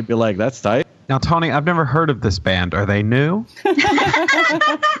totally be like, that's tight. Now, Tony, I've never heard of this band. Are they new?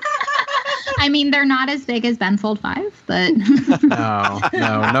 I mean, they're not as big as Ben Fold 5, but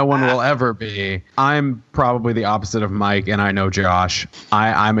no one will ever be. I'm probably the opposite of Mike, and I know Josh.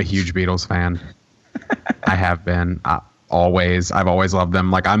 I'm a huge Beatles fan. I have been. Always. I've always loved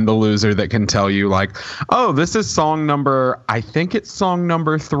them. Like, I'm the loser that can tell you, like, oh, this is song number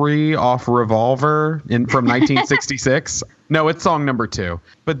 3 off Revolver from 1966. No, it's song number 2.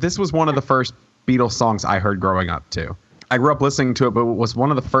 But this was one of the first Beatles songs I heard growing up, too. I grew up listening to it, but it was one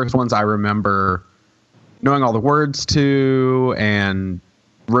of the first ones I remember knowing all the words to and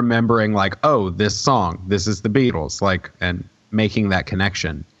remembering, like, oh, this song, this is the Beatles, like, and making that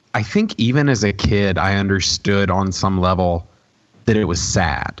connection. I think even as a kid, I understood on some level that it was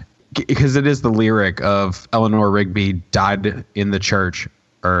sad, because it is the lyric of Eleanor Rigby died in the church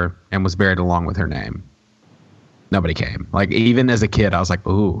and was buried along with her name. Nobody came. Like, even as a kid, I was like,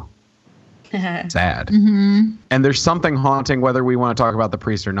 ooh, sad. Mm-hmm. And there's something haunting, whether we want to talk about the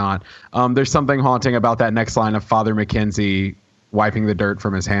priest or not. There's something haunting about that next line of Father Mackenzie wiping the dirt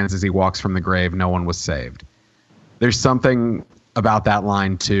from his hands as he walks from the grave. No one was saved. There's something about that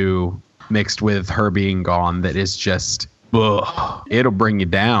line too, mixed with her being gone, that is just, ugh, it'll bring you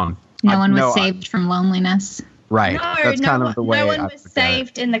down. No one was saved from loneliness. Right. That's kind of the way. No one was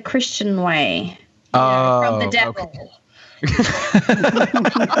saved in the Christian way. From the devil. Okay.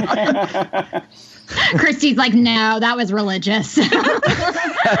 Christy's like, no, that was religious.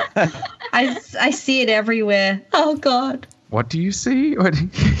 I see it everywhere. Oh God. What do you see?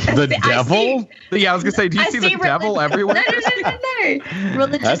 The devil? Yeah, I was going to say, do you see the devil everywhere? No.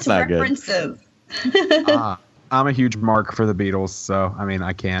 Religious references. I'm a huge mark for the Beatles, so, I mean,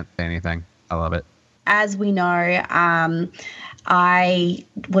 I can't say anything. I love it. As we know, I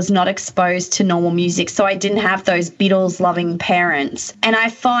was not exposed to normal music, so I didn't have those Beatles-loving parents. And I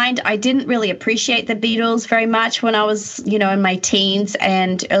find I didn't really appreciate the Beatles very much when I was, in my teens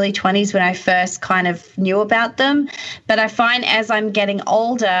and early 20s when I first kind of knew about them. But I find as I'm getting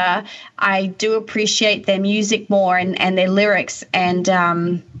older, I do appreciate their music more and their lyrics. And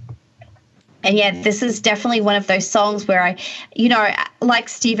yeah, this is definitely one of those songs where I, like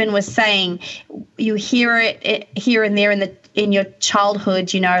Stephen was saying, you hear it here and there in your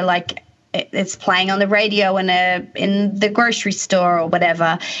childhood, like it's playing on the radio in the grocery store or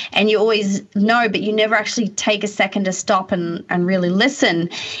whatever, and you always know, but you never actually take a second to stop and really listen.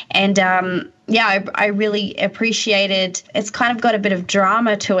 And I really appreciated. It's kind of got a bit of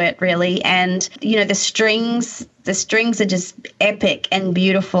drama to it, really, and the strings are just epic and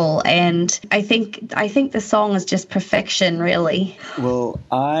beautiful, and I think the song is just perfection, really. Well,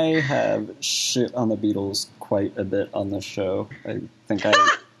 I have shit on the Beatles quite a bit on this show. I think I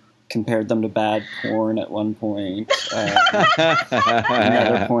compared them to bad porn at one point.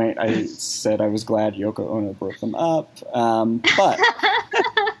 Another point, I said I was glad Yoko Ono broke them up. But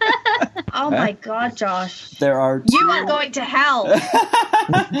oh my God, Josh! There are you are going to hell.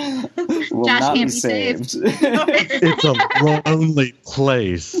 Will Josh not can't be saved. It's a lonely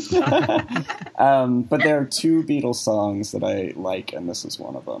place. But there are 2 Beatles songs that I like, and this is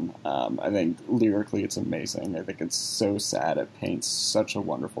one of them. I think lyrically it's amazing. I think it's so sad. It paints such a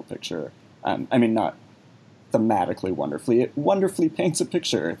wonderful picture. I mean, not thematically wonderfully. It wonderfully paints a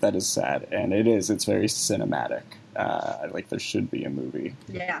picture that is sad, and it is. It's very cinematic. Like there should be a movie.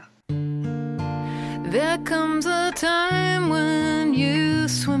 Yeah. There comes a time when you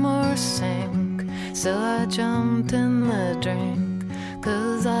swim or sink, so I jumped in the drink,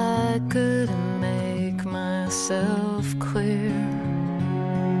 'cause I couldn't make myself clear.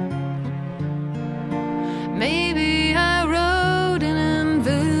 Maybe I wrote in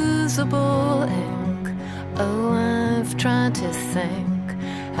invisible ink. Oh, I've tried to think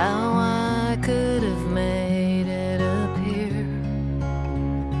how I could have made it appear,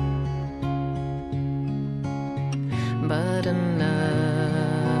 but another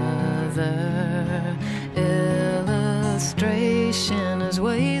illustration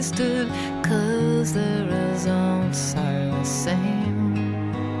wasted, 'cause the results are the same.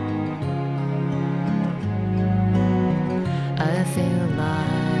 I feel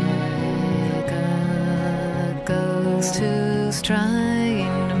like a ghost who's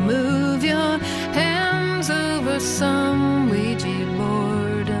trying to move your hands over some Ouija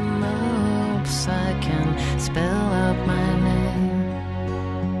board in the hopes I can spell out my name.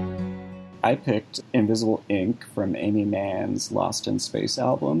 I picked Invisible Ink from Amy Mann's Lost in Space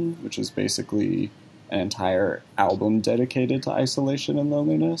album, which is basically an entire album dedicated to isolation and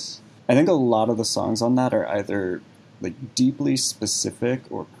loneliness. I think a lot of the songs on that are either like deeply specific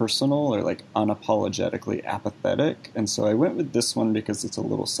or personal or like unapologetically apathetic. And so I went with this one because it's a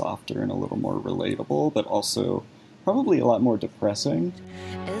little softer and a little more relatable, but also probably a lot more depressing.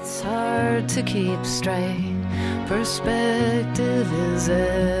 It's hard to keep straight. Perspective is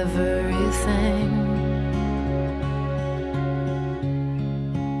everything.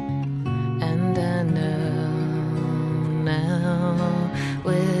 And I know now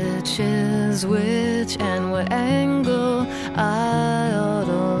which is which and what angle I ought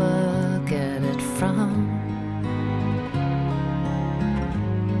to look at it from.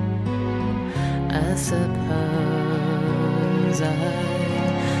 I suppose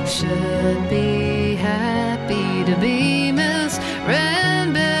I should be happy to be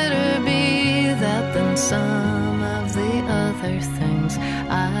misread. Better be that than some of the other things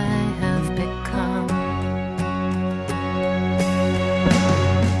I have become.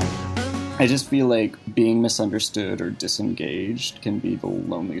 I just feel like being misunderstood or disengaged can be the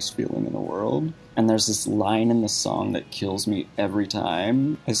loneliest feeling in the world. And there's this line in the song that kills me every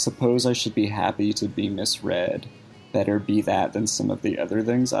time. I suppose I should be happy to be misread. Better be that than some of the other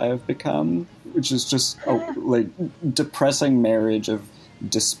things I have become. Which is just a like depressing marriage of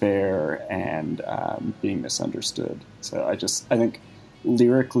despair and being misunderstood. So I think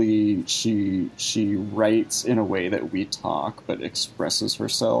lyrically she writes in a way that we talk, but expresses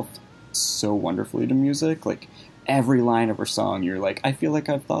herself so wonderfully to music. Like every line of her song, you're like, I feel like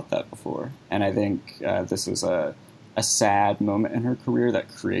I've thought that before. And I think this is a sad moment in her career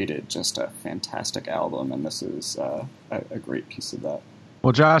that created just a fantastic album, and this is a great piece of that.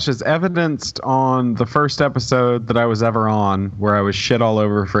 Well, Josh, as evidenced on the first episode that I was ever on, where I was shit all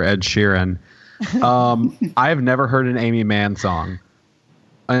over for Ed Sheeran, I have never heard an Amy Mann song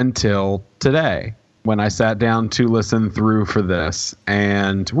until today, when I sat down to listen through for this.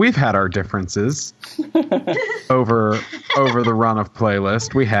 And we've had our differences over the run of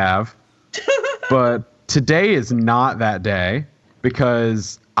playlist. We have. But today is not that day,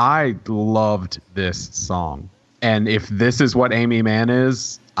 because I loved this song. And if this is what Amy Mann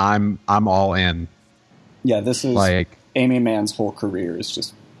is, I'm all in. Yeah, this is like Amy Mann's whole career is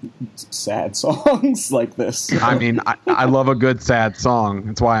just sad songs like this. I mean, I love a good sad song.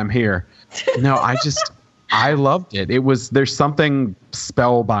 That's why I'm here. No, I loved it. There's something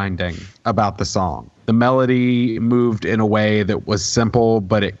spellbinding about the song. The melody moved in a way that was simple,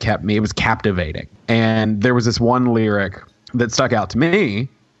 but it was captivating. And there was this one lyric that stuck out to me,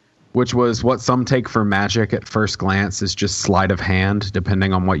 which was, what some take for magic at first glance is just sleight of hand,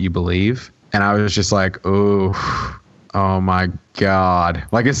 depending on what you believe. And I was just like, oh my God.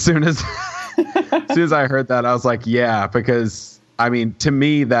 Like as soon as I heard that, I was like, yeah, because I mean, to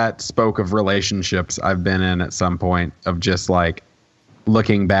me, that spoke of relationships I've been in at some point, of just like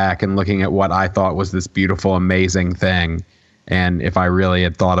looking back and looking at what I thought was this beautiful, amazing thing. And if I really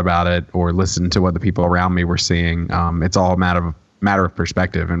had thought about it or listened to what the people around me were seeing, it's all a matter of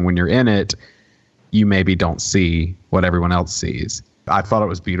perspective. And when you're in it, you maybe don't see what everyone else sees. I thought it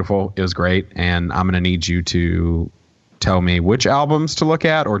was beautiful. It was great. And I'm going to need you to tell me which albums to look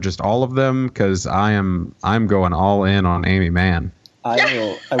at, or just all of them, because I'm going all in on Amy Mann.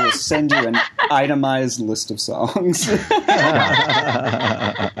 I will send you an itemized list of songs.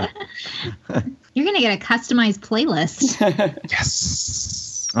 You're going to get a customized playlist.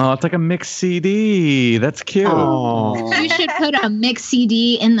 Yes. Oh, it's like a mixed CD. That's cute. Oh. You should put a mixed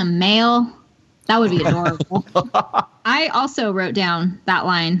CD in the mail. That would be adorable. I also wrote down that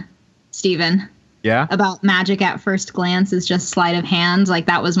line, Steven. Yeah? About magic at first glance is just sleight of hand. Like,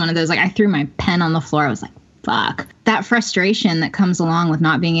 that was one of those, like, I threw my pen on the floor. I was like, fuck. That frustration that comes along with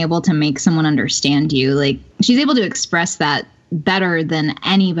not being able to make someone understand you. Like, she's able to express that better than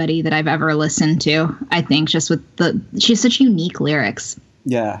anybody that I've ever listened to, I think, just with she has such unique lyrics.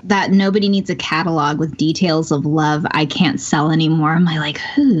 Yeah. That nobody needs a catalog with details of love I can't sell anymore. I'm like,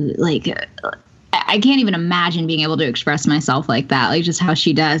 who? Like, I can't even imagine being able to express myself like that. Like, just how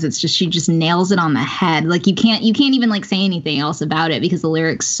she does. It's just, she just nails it on the head. Like, you can't even like say anything else about it, because the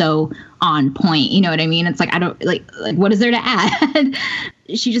lyric's so on point. You know what I mean? It's like, I don't like what is there to add?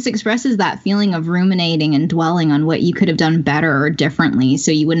 She just expresses that feeling of ruminating and dwelling on what you could have done better or differently, so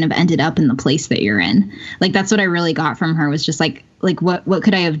you wouldn't have ended up in the place that you're in. Like, that's what I really got from her, was just like what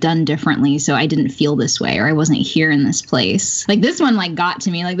could I have done differently so I didn't feel this way, or I wasn't here in this place. Like, this one like got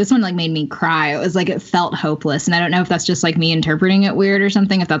to me. Like, this one like made me cry. It was like, it felt hopeless, and I don't know if that's just like me interpreting it weird or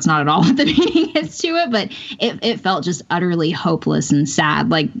something, if that's not at all what the meaning is to it, but it felt just utterly hopeless and sad.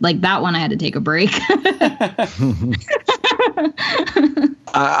 Like that one I had to take a break.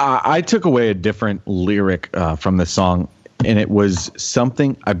 I took away a different lyric from the song, and it was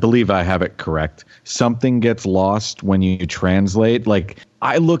something, I believe I have it correct, something gets lost when you translate. Like,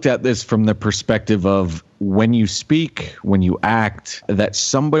 I looked at this from the perspective of when you speak, when you act, that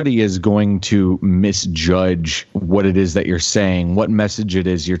somebody is going to misjudge what it is that you're saying, what message it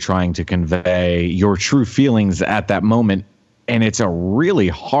is you're trying to convey, your true feelings at that moment. And it's a really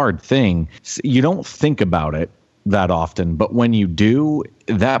hard thing. You don't think about it that often, but when you do,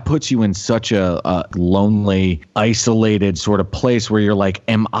 that puts you in such a lonely, isolated sort of place where you're like,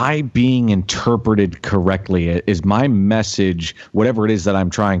 am I being interpreted correctly? Is my message, whatever it is that I'm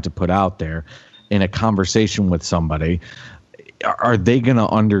trying to put out there in a conversation with somebody, are they going to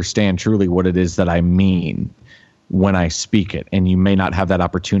understand truly what it is that I mean when I speak it? And you may not have that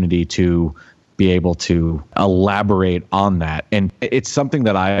opportunity to be able to elaborate on that. And it's something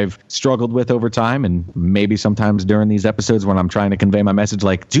that I've struggled with over time, and maybe sometimes during these episodes when I'm trying to convey my message,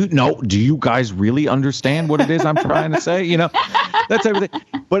 like, do you guys really understand what it is I'm trying to say? You know, that's everything.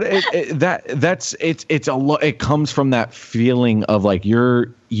 But it comes from that feeling of like,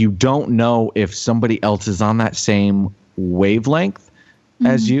 you don't know if somebody else is on that same wavelength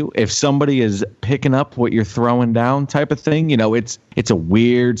as you, if somebody is picking up what you're throwing down type of thing. You know, it's a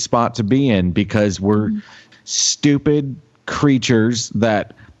weird spot to be in, because we're stupid creatures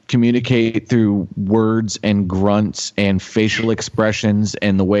that communicate through words and grunts and facial expressions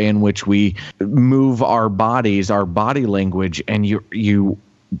and the way in which we move our bodies, our body language. And you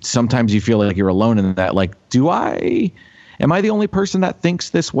sometimes you feel like you're alone in that. Like, am I the only person that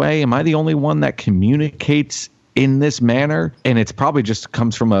thinks this way? Am I the only one that communicates in this manner? And it's probably just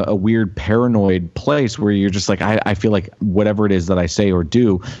comes from a weird paranoid place where you're just like, I feel like whatever it is that I say or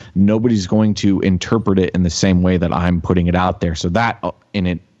do, nobody's going to interpret it in the same way that I'm putting it out there. So that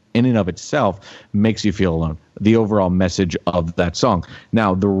in and of itself makes you feel alone. The overall message of that song.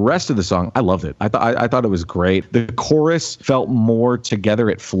 Now, the rest of the song, I loved it. I thought it was great. The chorus felt more together.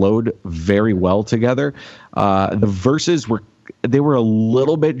 It flowed very well together. The verses were a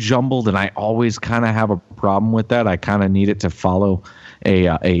little bit jumbled, and I always kind of have a problem with that. I kind of need it to follow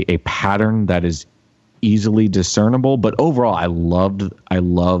a pattern that is easily discernible. But overall, I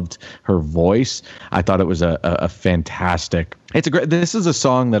loved her voice. I thought it was a fantastic. This is a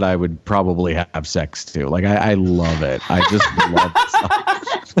song that I would probably have sex to. Like, I love it. I just love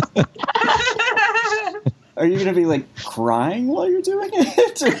it. Are you gonna be like crying while you're doing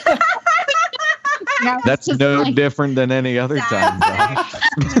it? That's no different than any other time, Josh.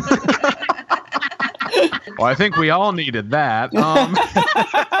 Well, I think we all needed that.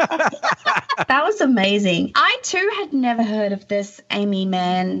 That was amazing. I too had never heard of this Aimee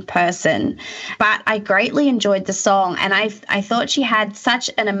Mann person, but I greatly enjoyed the song, and I thought she had such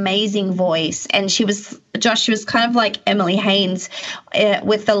an amazing voice. And she was kind of like Emily Haynes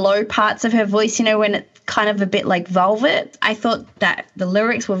with the low parts of her voice, you know, when it's kind of a bit like velvet. I thought that the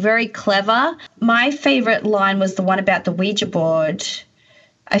lyrics were very clever. My favorite line was the one about the Ouija board.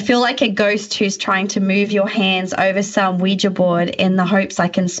 I feel like a ghost who's trying to move your hands over some Ouija board in the hopes I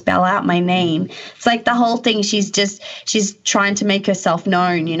can spell out my name. It's like the whole thing, she's trying to make herself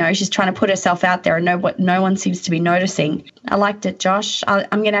known, you know, she's trying to put herself out there, and no one seems to be noticing. I liked it, Josh. I'm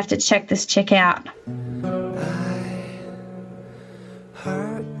going to have to check this chick out. I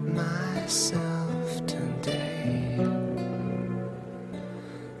hurt myself today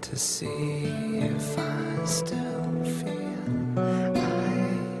to see if I still feel.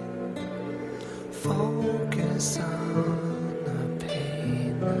 Focus on the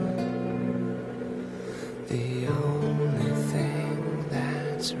pain, the only thing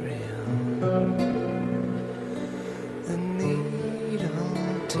that's real. The needle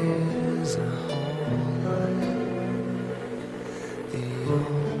tears a hole, the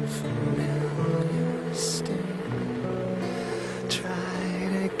old familiar sting. Try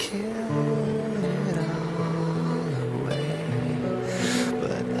to kill it all away,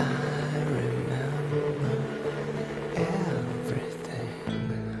 but I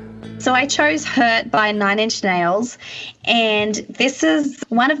So I chose Hurt by Nine Inch Nails, and this is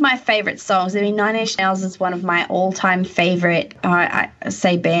one of my favorite songs. I mean, Nine Inch Nails is one of my all-time favorite, I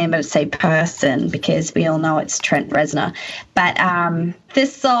say band, but I say person, because we all know it's Trent Reznor. But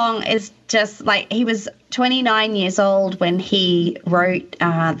this song is just like, he was 29 years old when he wrote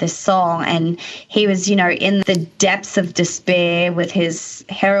this song, and he was, you know, in the depths of despair with his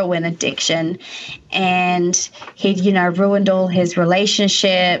heroin addiction, and he'd, you know, ruined all his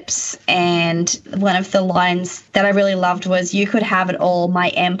relationships. And one of the lines that I really loved was, "You could have it all, my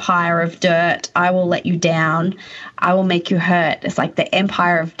empire of dirt. I will let you down. I will make you hurt." It's like the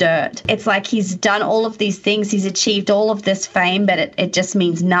empire of dirt. It's like he's done all of these things. He's achieved all of this fame, but it just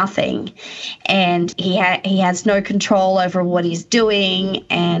means nothing. And he has no control over what he's doing.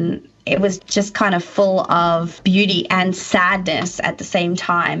 And it was just kind of full of beauty and sadness at the same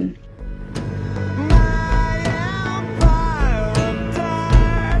time.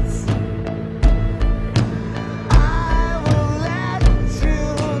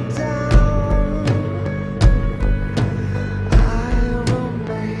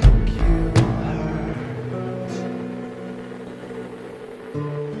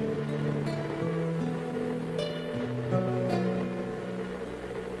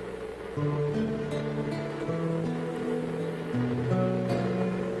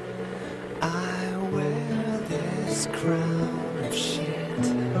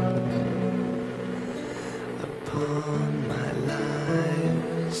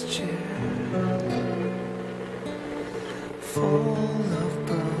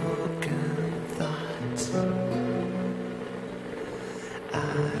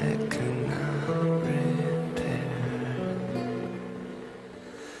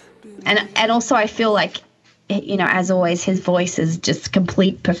 And also I feel like, you know, as always, his voice is just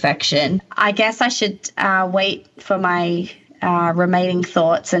complete perfection. I guess I should wait for my remaining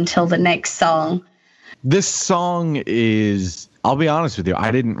thoughts until the next song. This song is, I'll be honest with you,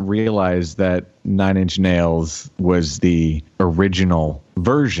 I didn't realize that Nine Inch Nails was the original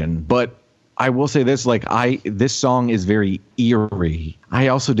version, but I will say this, like, this song is very eerie. I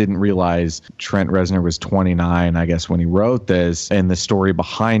also didn't realize Trent Reznor was 29, I guess, when he wrote this, and the story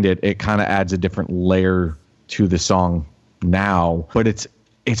behind it, it kind of adds a different layer to the song now, but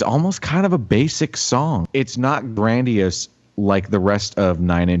it's almost kind of a basic song. It's not grandiose like the rest of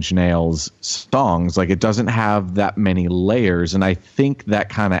Nine Inch Nails songs. Like, it doesn't have that many layers, and I think that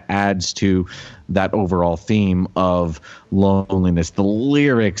kind of adds to that overall theme of loneliness. The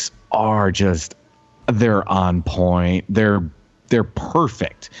lyrics are just, they're on point. They're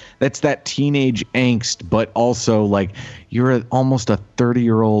perfect. That's that teenage angst, but also like you're almost a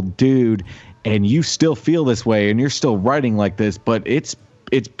 30-year-old dude and you still feel this way and you're still writing like this, but it's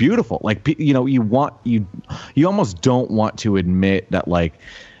beautiful. Like, you know, you almost don't want to admit that, like,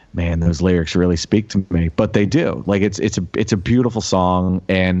 man, those lyrics really speak to me, but they do. Like, it's a beautiful song,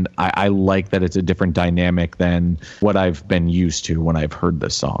 and I like that it's a different dynamic than what I've been used to when I've heard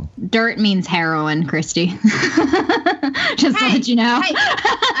this song. Dirt means heroin, Christy. Just to let you know.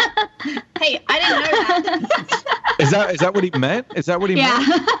 Hey, I didn't know that. Is that what he meant? Is that what he meant?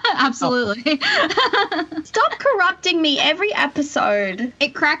 Yeah, absolutely. Stop corrupting me every episode.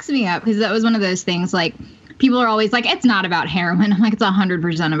 It cracks me up because that was one of those things, like, people are always like, it's not about heroin. I'm like, it's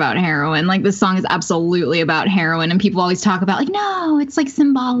 100% about heroin. Like, this song is absolutely about heroin. And people always talk about, like, no, it's like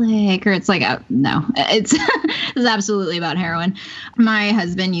symbolic, or it's like, no, it's absolutely about heroin. My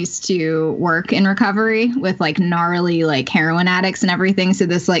husband used to work in recovery with like gnarly, like, heroin addicts and everything. So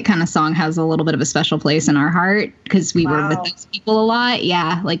this like kind of song has a little bit of a special place in our heart because we were with those people a lot.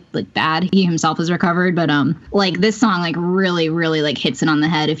 Yeah. Like bad. He himself is recovered, but like this song like really, really like hits it on the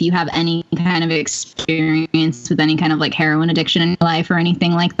head. If you have any kind of experience with any kind of like heroin addiction in your life or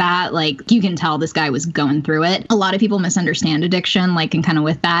anything like that, like, you can tell this guy was going through it. A lot of people misunderstand addiction, like, and kind of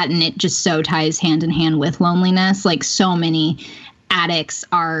with that, and it just so ties hand in hand with loneliness. Like, so many addicts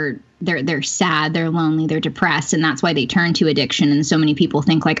are, they're sad, they're lonely, they're depressed, and that's why they turn to addiction. And so many people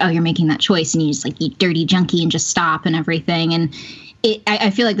think like, oh, you're making that choice and you just like eat dirty junkie and just stop and everything. And I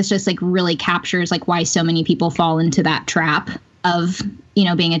feel like this just like really captures like why so many people fall into that trap of, you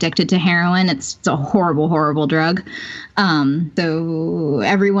know, being addicted to heroin. It's a horrible, horrible drug. So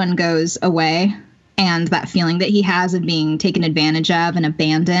everyone goes away, and that feeling that he has of being taken advantage of and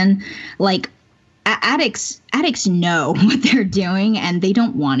abandoned, like, addicts know what they're doing and they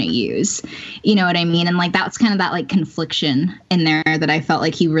don't want to use, you know what I mean? And like, that's kind of that like confliction in there that I felt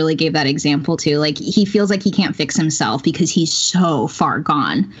like he really gave that example to. Like, he feels like he can't fix himself because he's so far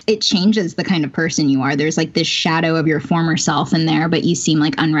gone. It changes the kind of person you are. There's like this shadow of your former self in there, but you seem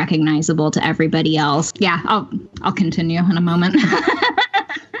like unrecognizable to everybody else. Yeah, I'll continue in a moment.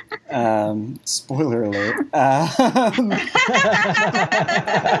 Spoiler alert. I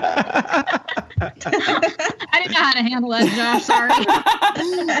didn't know how to handle that, Josh. Sorry.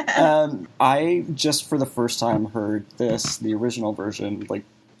 I just for the first time heard the original version, like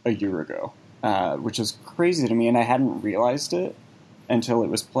a year ago, which is crazy to me, and I hadn't realized it until it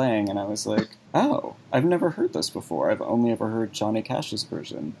was playing, and I was like, oh, I've never heard this before. I've only ever heard Johnny Cash's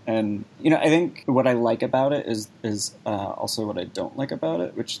version. And, I think what I like about it is also what I don't like about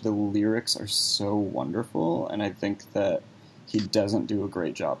it, which the lyrics are so wonderful, and I think that he doesn't do a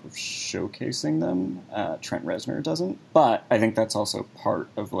great job of showcasing them. Trent Reznor doesn't. But I think that's also part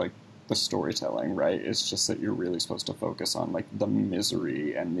of, like, the storytelling, right? It's just that you're really supposed to focus on, like, the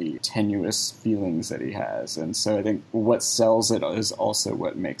misery and the tenuous feelings that he has. And so I think what sells it is also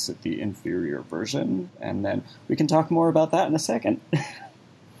what makes it the inferior version. And then we can talk more about that in a second.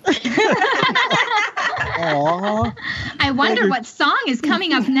 Aww. I wonder what song is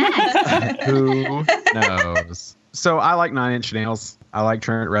coming up next. Who knows? So I like Nine Inch Nails. I like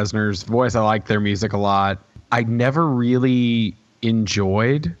Trent Reznor's voice. I like their music a lot. I never really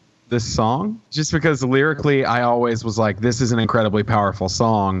enjoyed this song just because lyrically I always was like, this is an incredibly powerful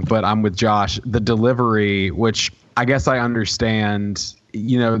song, but I'm with Josh. The delivery, which I guess I understand,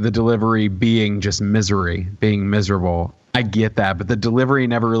 the delivery being just misery, being miserable. I get that, but the delivery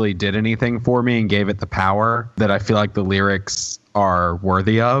never really did anything for me and gave it the power that I feel like the lyrics are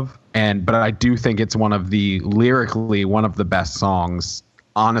worthy of. But I do think it's lyrically one of the best songs,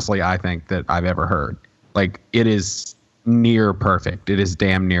 honestly, I think that I've ever heard. Like, it is near perfect. It is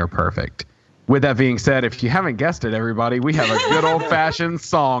damn near perfect. With that being said, if you haven't guessed it, everybody, we have a good old-fashioned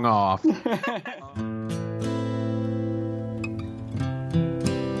song off.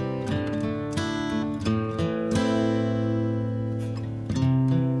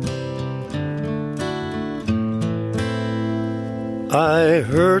 I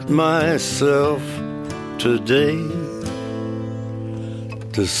hurt myself today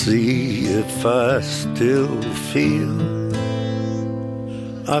to see if I still feel.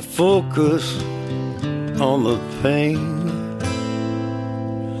 I focus on the pain,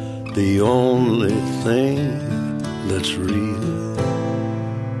 the only thing that's real.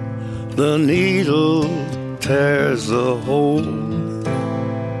 The needle tears a hole,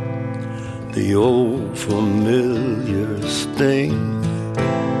 the old familiar sting.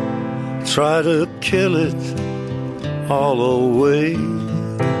 Try to kill it all away,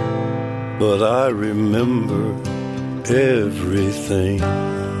 but I remember everything.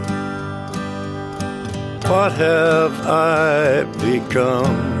 What have I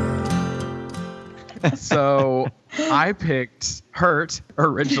become? So I picked Hurt,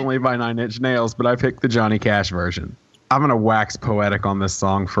 originally by Nine Inch Nails, but I picked the Johnny Cash version. I'm going to wax poetic on this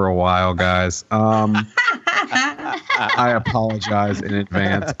song for a while, guys. I apologize in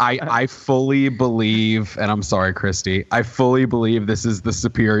advance. I fully believe, and I'm sorry, Christy, I fully believe this is the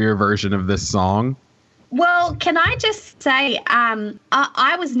superior version of this song. Well, can I just say,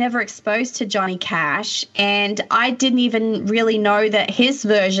 I was never exposed to Johnny Cash, and I didn't even really know that his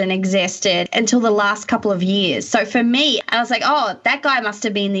version existed until the last couple of years. So for me, I was like, oh, that guy must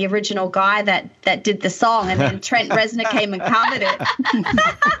have been the original guy that did the song, and then Trent Reznor came and covered it.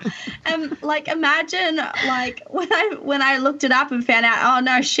 And imagine, when I looked it up and found out, oh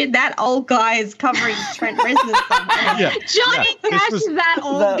no, shit, that old guy is covering Trent Reznor's song. Yeah, Johnny Cash is that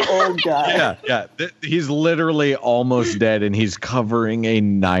old guy. Yeah. He's literally almost dead, and he's covering a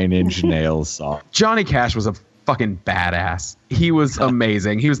Nine Inch Nails song. Johnny Cash was a fucking badass. He was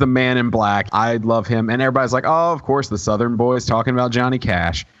amazing. He was the man in black. I love him. And everybody's like, oh, of course, the Southern boys talking about Johnny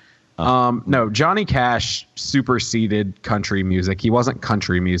Cash. No, Johnny Cash superseded country music. He wasn't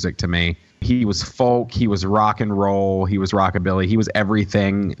country music to me. He was folk, he was rock and roll, he was rockabilly, he was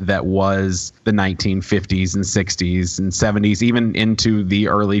everything that was the 1950s and 60s and 70s, even into the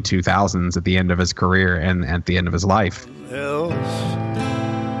early 2000s at the end of his career and at the end of his life.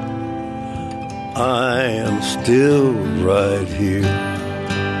 I am still right here.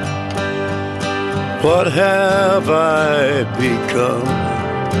 What have I become?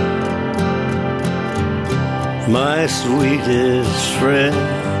 My sweetest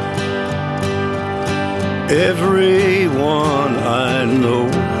friend. Everyone I know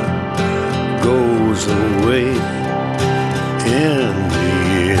goes away in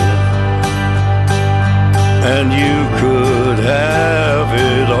the end, and you could have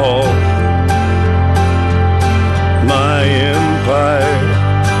it all. My empire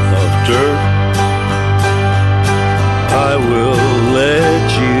of dirt, I will let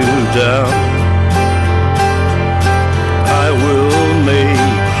you down. I will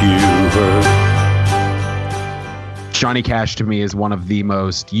make you hurt. Johnny Cash to me is one of the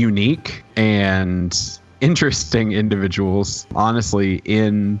most unique and interesting individuals, honestly,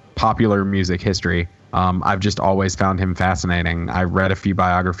 in popular music history. I've just always found him fascinating. I read a few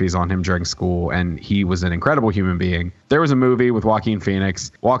biographies on him during school, and he was an incredible human being. There was a movie with Joaquin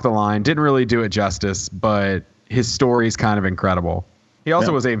Phoenix, Walk the Line, didn't really do it justice, but his story is kind of incredible. He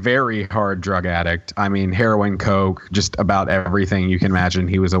also was a very hard drug addict. I mean, heroin, coke, just about everything you can imagine.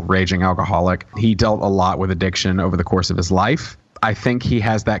 He was a raging alcoholic. He dealt a lot with addiction over the course of his life. I think he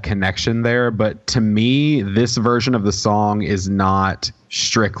has that connection there, but to me, this version of the song is not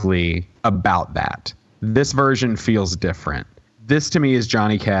strictly about that. This version feels different. This to me is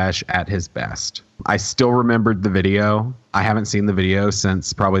Johnny Cash at his best. I still remembered the video. I haven't seen the video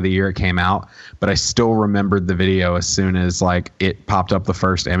since probably the year it came out, but I still remembered the video as soon as like it popped up the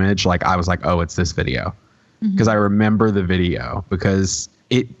first image. Like I was like, oh, it's this video. Because I remember the video because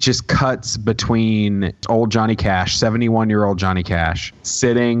it just cuts between old Johnny Cash, 71-year-old Johnny Cash,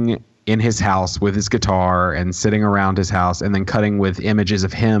 sitting in his house with his guitar and sitting around his house, and then cutting with images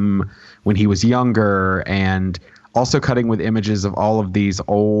of him when he was younger, and also cutting with images of all of these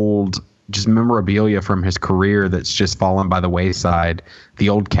old just memorabilia from his career that's just fallen by the wayside. The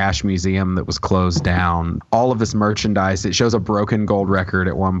old Cash Museum that was closed down, all of this merchandise. It shows a broken gold record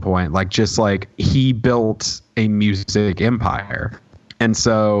at one point. Like, just like he built a music empire. And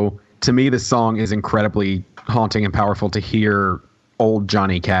so to me, this song is incredibly haunting and powerful to hear old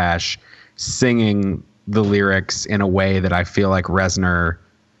Johnny Cash singing the lyrics in a way that I feel like Reznor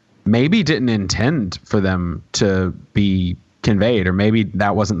maybe didn't intend for them to be conveyed, or maybe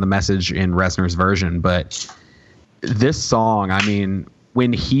that wasn't the message in Reznor's version. But this song, I mean,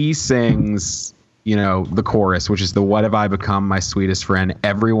 when he sings, you know, the chorus, which is the "What have I become, my sweetest friend,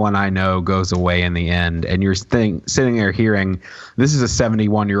 everyone I know goes away in the end," and you're sitting there hearing, this is a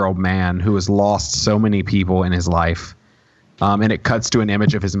 71-year-old man who has lost so many people in his life. And it cuts to an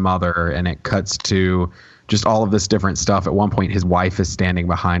image of his mother, and it cuts to just all of this different stuff. At one point, his wife is standing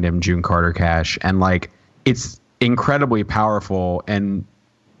behind him, June Carter Cash. And like, it's incredibly powerful. And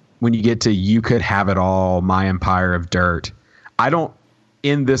when you get to "You Could Have It All, My Empire of Dirt,"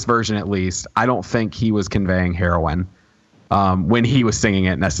 in this version at least, I don't think he was conveying heroin when he was singing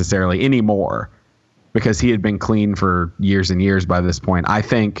it necessarily anymore, because he had been clean for years and years by this point. I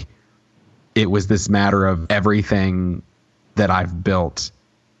think it was this matter of everything that I've built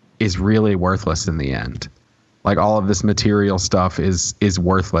is really worthless in the end. Like, all of this material stuff is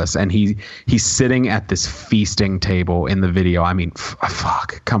worthless. And he's sitting at this feasting table in the video. I mean,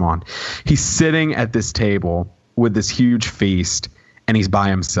 fuck, come on. He's sitting at this table with this huge feast, and he's by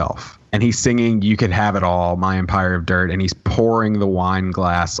himself. And he's singing "You Could Have It All, My Empire of Dirt," and he's pouring the wine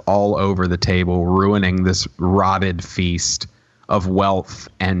glass all over the table, ruining this rotted feast of wealth.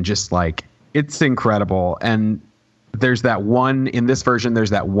 And just like, it's incredible. And there's that one, in this version, there's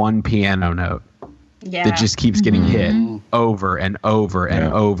that one piano note that just keeps getting hit over and over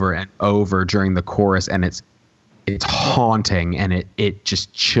and over and over during the chorus. And it's haunting, and it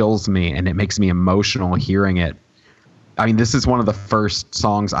just chills me, and it makes me emotional hearing it. I mean, this is one of the first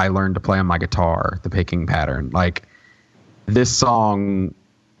songs I learned to play on my guitar, the picking pattern. Like, this song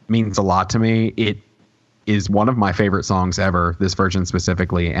means a lot to me. It is one of my favorite songs ever, this version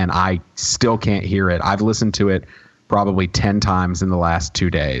specifically, and I still can't hear it. I've listened to it probably 10 times in the last 2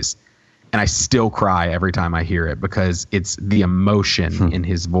 days, and I still cry every time I hear it, because it's the emotion in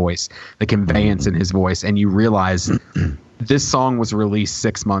his voice, the conveyance in his voice. And you realize this song was released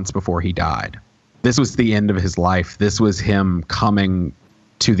 6 months before he died. This was the end of his life. This was him coming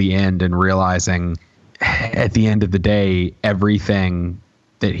to the end and realizing at the end of the day, everything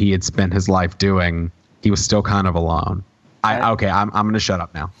that he had spent his life doing, he was still kind of alone. I'm going to shut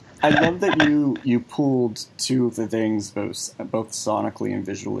up now. I love that you pulled two of the things, both sonically and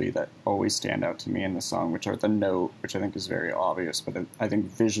visually, that always stand out to me in the song, which are the note, which I think is very obvious, but I think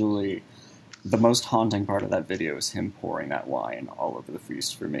visually, the most haunting part of that video is him pouring that wine all over the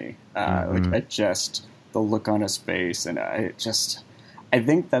feast for me. Just the look on his face, and I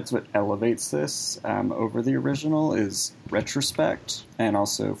think that's what elevates this over the original, is retrospect and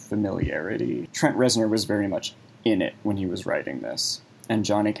also familiarity. Trent Reznor was very much in it when he was writing this, and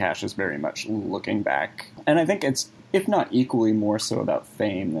Johnny Cash is very much looking back. And I think it's, if not equally, more so about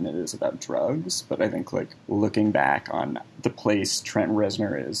fame than it is about drugs. But I think, like, looking back on the place Trent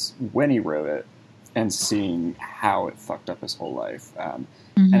Reznor is when he wrote it and seeing how it fucked up his whole life.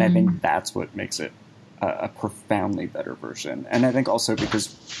 And I think that's what makes it a profoundly better version. And I think also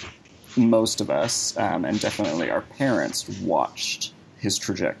because most of us, and definitely our parents, watched his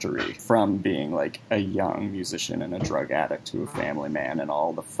trajectory from being like a young musician and a drug addict to a family man and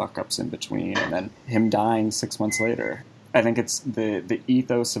all the fuck ups in between, and then him dying 6 months later. I think it's the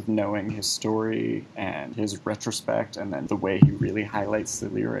ethos of knowing his story and his retrospect, and then the way he really highlights the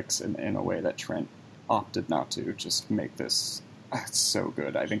lyrics in a way that Trent opted not to, just make this so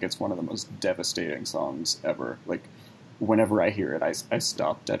good. I think it's one of the most devastating songs ever. Like, whenever I hear it, I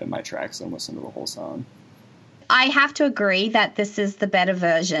stop dead in my tracks and listen to the whole song. I have to agree that this is the better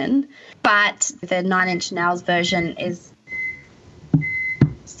version, but the Nine Inch Nails version is...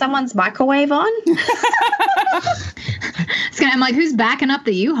 Someone's microwave on? I'm like, who's backing up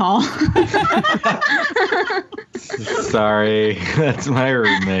the U-Haul? Sorry, that's my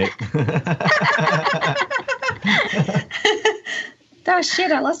roommate. Oh,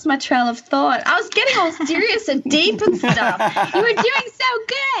 shit, I lost my trail of thought. I was getting all serious and deep and stuff. You were doing so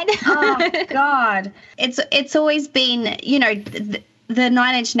good. Oh, God. It's always been, you know, the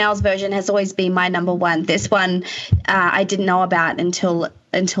Nine Inch Nails version has always been my number one. This one I didn't know about until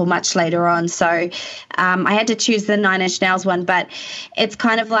much later on. So I had to choose the Nine Inch Nails one. But it's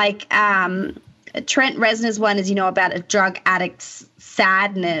kind of like Trent Reznor's one is, you know, about a drug addict's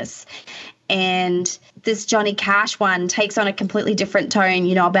sadness. And this Johnny Cash one takes on a completely different tone,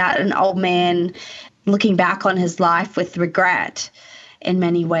 you know, about an old man looking back on his life with regret in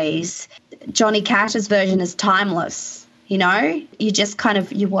many ways. Johnny Cash's version is timeless, you know. You just kind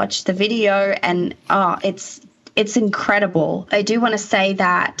of, you watch the video and, it's incredible. I do want to say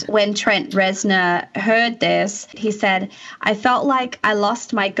that when Trent Reznor heard this, he said, I felt like I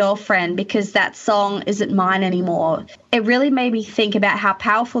lost my girlfriend because that song isn't mine anymore. It really made me think about how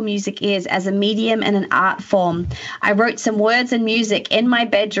powerful music is as a medium and an art form. I wrote some words and music in my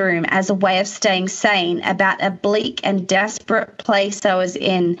bedroom as a way of staying sane about a bleak and desperate place I was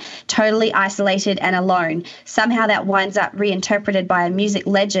in, totally isolated and alone. Somehow that winds up reinterpreted by a music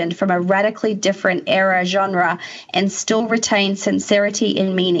legend from a radically different era genre and still retains sincerity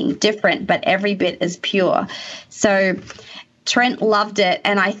and meaning, different but every bit as pure. So Trent loved it,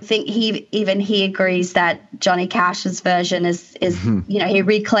 and I think he agrees that Johnny Cash's version is you know, he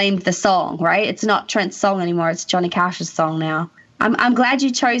reclaimed the song, right? It's not Trent's song anymore, it's Johnny Cash's song now. I'm glad you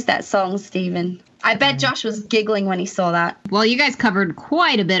chose that song, Stephen. I bet Josh was giggling when he saw that. Well, you guys covered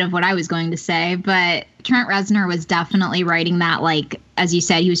quite a bit of what I was going to say, but Trent Reznor was definitely writing that, like, as you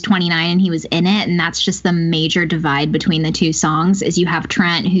said, he was 29 and he was in it, and that's just the major divide between the two songs, is you have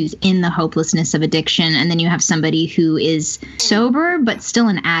Trent, who's in the hopelessness of addiction, and then you have somebody who is sober but still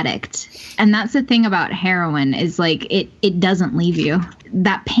an addict. And that's the thing about heroin, is like it doesn't leave you.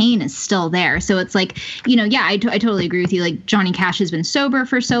 That pain is still there. So it's like, you know, yeah, I totally agree with you. Like, Johnny Cash has been sober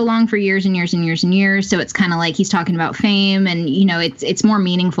for so long, for years and years and years and years. So it's kind of like he's talking about fame, and, you know, it's more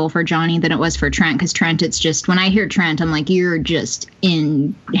meaningful for Johnny than it was for Trent, because Trent, it's just, when I hear Trent, I'm like, you're just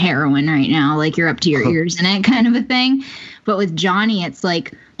in heroin right now. Like, you're up to your ears in it, kind of a thing. But with Johnny, it's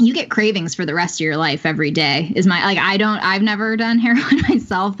like, you get cravings for the rest of your life every day. I've never done heroin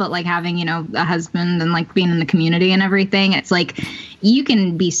myself, but like having, you know, a husband and like being in the community and everything, it's like you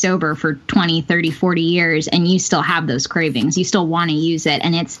can be sober for 20, 30, 40 years and you still have those cravings. You still want to use it.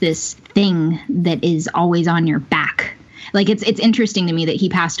 And it's this thing that is always on your back. Like, it's interesting to me that he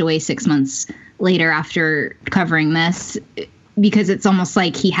passed away 6 months later after covering this, because it's almost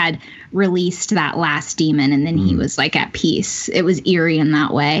like he had released that last demon and then he was like at peace. It was eerie in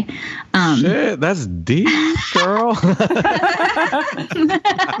that way. Shit, that's deep, girl.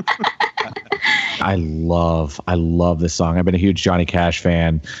 I love this song. I've been a huge Johnny Cash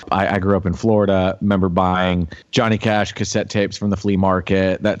fan. I grew up in Florida, remember buying Johnny Cash cassette tapes from the flea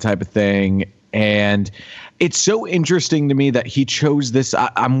market, that type of thing. And it's so interesting to me that he chose this.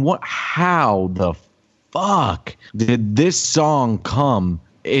 How the fuck did this song come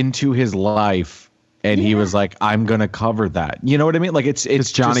into his life? And he was like, I'm going to cover that. You know what I mean? Like,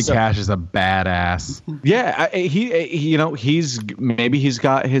 it's Johnny Cash is a badass. Yeah. You know, he's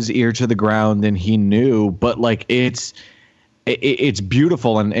got his ear to the ground and he knew, but like, it's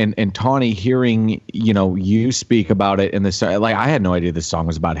beautiful. And Tawny, hearing, you know, you speak about it in this, like, I had no idea this song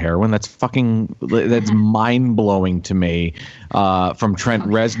was about heroin. That's mind blowing to me, from Trent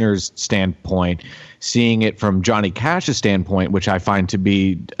Reznor's standpoint. Seeing it from Johnny Cash's standpoint, which I find to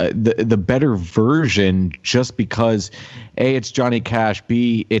be the better version, just because A, it's Johnny Cash,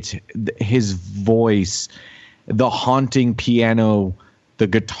 B, it's his voice, the haunting piano, the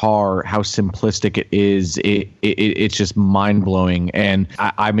guitar, how simplistic it is. It's just mind blowing. And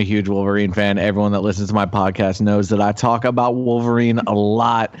I'm a huge Wolverine fan. Everyone that listens to my podcast knows that I talk about Wolverine a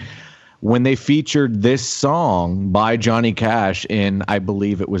lot. when they featured this song by Johnny Cash in, I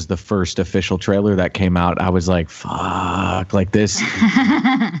believe it was the first official trailer that came out, I was like, fuck, like this.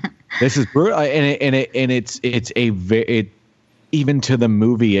 This is brutal. Even to the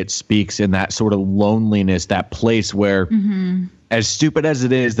movie, it speaks in that sort of loneliness, that place where, as stupid as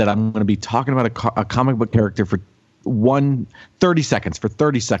it is that I'm going to be talking about a comic book character for 30 seconds.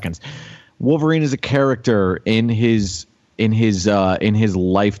 Wolverine is a character in his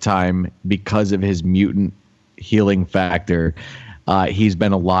lifetime because of his mutant healing factor. He's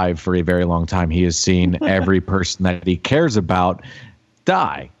been alive for a very long time. He has seen every person that he cares about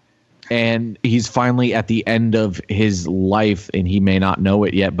die. And he's finally at the end of his life, and he may not know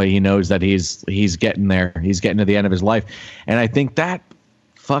it yet, but he knows that he's getting there. He's getting to the end of his life. And I think that,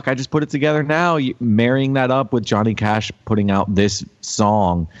 I just put it together now, marrying that up with Johnny Cash putting out this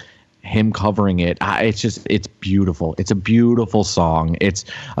song, him covering it. It's beautiful. It's a beautiful song. It's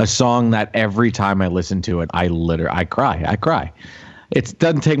a song that every time I listen to it, I cry. It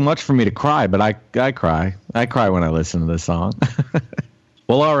doesn't take much for me to cry, but I cry. I cry when I listen to this song.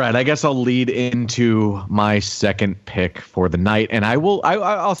 Well, all right. I guess I'll lead into my second pick for the night, and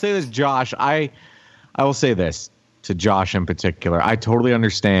I'll say this, Josh. I will say this to Josh in particular. I totally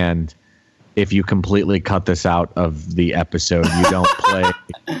understand if you completely cut this out of the episode. You don't play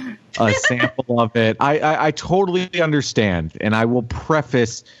a sample of it. I totally understand, and I will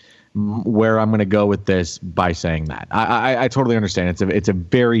preface where I'm going to go with this by saying that I totally understand. It's a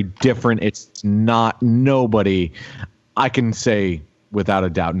very different. It's not nobody. I can say without a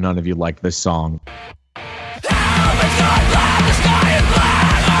doubt, none of you like this song.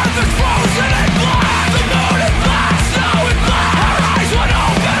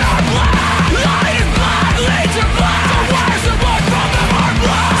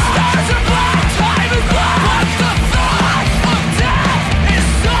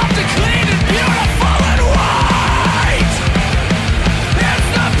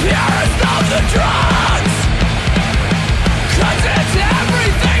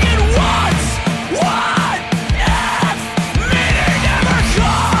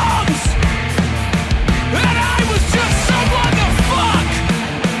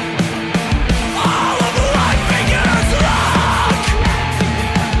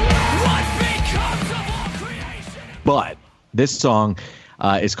 But this song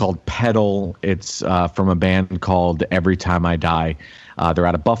is called Pedal. It's from a band called Every Time I Die. They're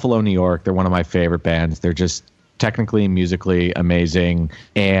out of Buffalo, New York. They're one of my favorite bands. They're just technically, musically amazing.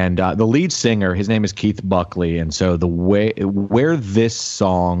 And the lead singer, his name is Keith Buckley. And so where this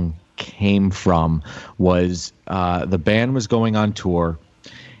song came from was the band was going on tour,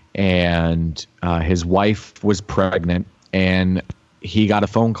 and his wife was pregnant, and he got a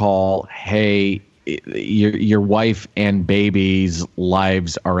phone call, hey, your wife and baby's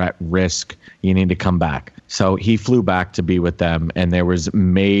lives are at risk. You need to come back. So he flew back to be with them, and there was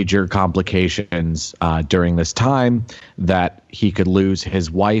major complications during this time that he could lose his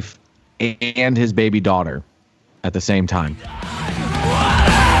wife and his baby daughter at the same time.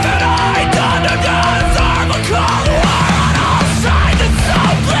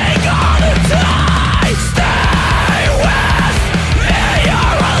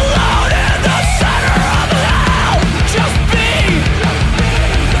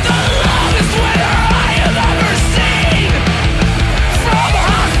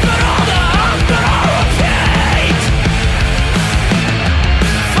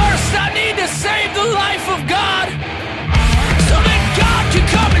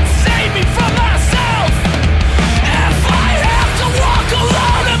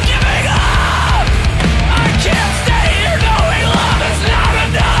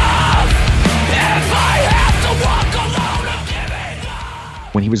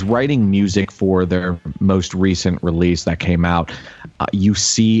 When he was writing music for their most recent release that came out, you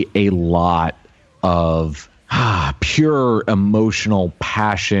see a lot of pure emotional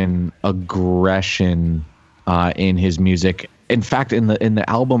passion, aggression in his music. In fact, in the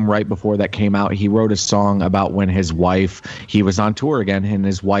album right before that came out, he wrote a song about when he was on tour again, and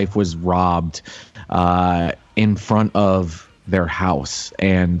his wife was robbed in front of their house,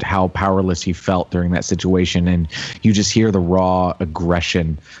 and how powerless he felt during that situation. And you just hear the raw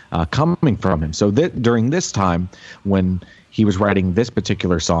aggression coming from him. So during this time, when he was writing this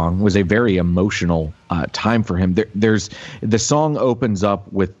particular song, was a very emotional time for him. The song opens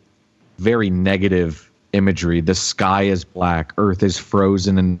up with very negative imagery. The sky is black, earth is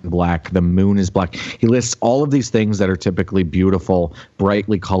frozen in black, the moon is black. He lists all of these things that are typically beautiful,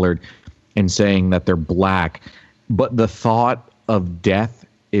 brightly colored, and saying that they're black. But the thought of death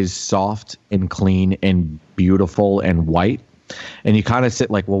is soft and clean and beautiful and white. And you kind of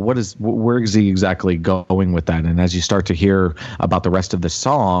sit like, well, where is he exactly going with that? And as you start to hear about the rest of the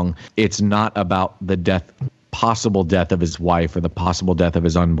song, it's not about the possible death of his wife or the possible death of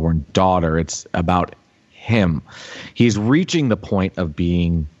his unborn daughter. It's about him. He's reaching the point of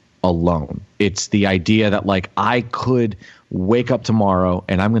being alone. It's the idea that like I could wake up tomorrow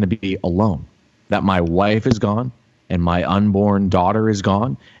and I'm going to be alone, that my wife is gone and my unborn daughter is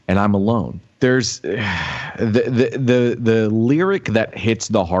gone and I'm alone. There's the lyric that hits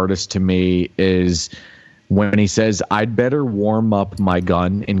the hardest to me is when he says, I'd better warm up my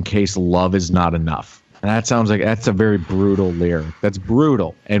gun in case love is not enough. And that sounds like that's a very brutal lyric. That's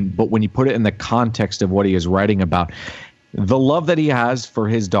brutal. But when you put it in the context of what he is writing about, the love that he has for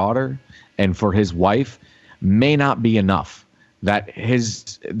his daughter and for his wife may not be enough, that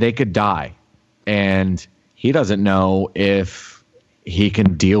they could die. And he doesn't know if he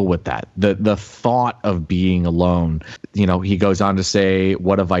can deal with that. The thought of being alone, he goes on to say,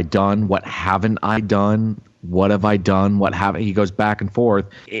 what have I done? What haven't I done? What have I done? What haven't? He goes back and forth.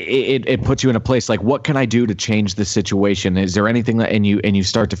 It puts you in a place like, what can I do to change the situation? Is there anything that, and you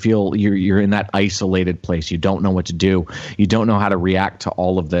start to feel you're in that isolated place. You don't know what to do. You don't know how to react to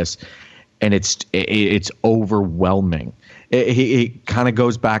all of this. And it's overwhelming. It kind of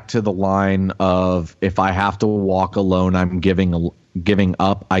goes back to the line of, if I have to walk alone, I'm giving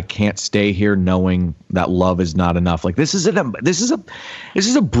up. I can't stay here knowing that love is not enough. Like this is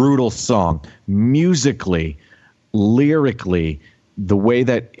a brutal song, musically, lyrically. The way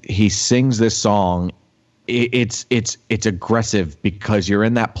that he sings this song, it's aggressive because you're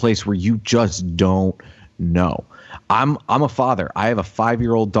in that place where you just don't know. I'm a father. I have a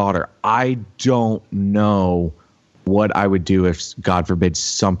 5-year-old daughter. I don't know what I would do if, God forbid,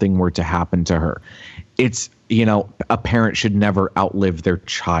 something were to happen to her. It's, a parent should never outlive their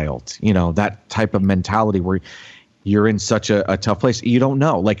child. That type of mentality where you're in such a tough place. You don't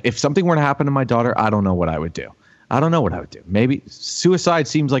know. Like, if something were to happen to my daughter, I don't know what I would do. Maybe suicide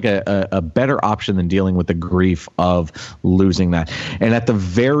seems like a better option than dealing with the grief of losing that. And at the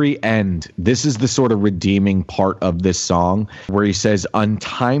very end, this is the sort of redeeming part of this song where he says,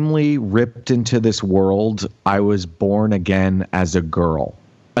 untimely ripped into this world, I was born again as a girl.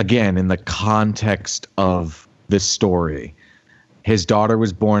 Again, in the context of this story, his daughter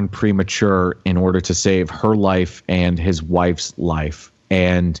was born premature in order to save her life and his wife's life.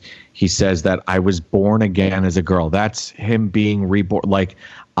 And he says that I was born again as a girl. That's him being reborn. Like,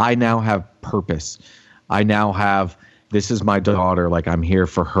 I now have purpose. This is my daughter. Like, I'm here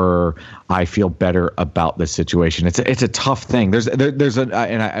for her. I feel better about this situation. It's a tough thing.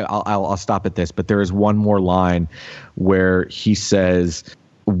 I'll stop at this, but there is one more line where he says,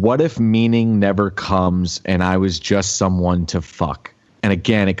 what if meaning never comes and I was just someone to fuck? And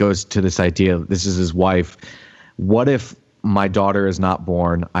again, it goes to this idea, this is his wife. What if my daughter is not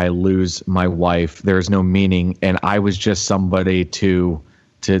born, I lose my wife, there's no meaning, and I was just somebody to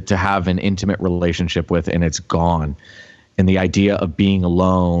have an intimate relationship with, and it's gone. And the idea of being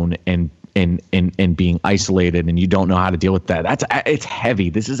alone and being isolated, and you don't know how to deal with that. It's heavy.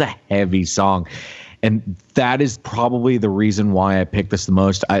 This is a heavy song. And that is probably the reason why I picked this the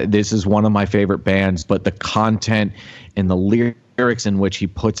most. This is one of my favorite bands, but the content and the lyrics in which he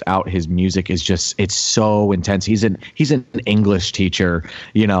puts out his music is just, it's so intense. He's an English teacher,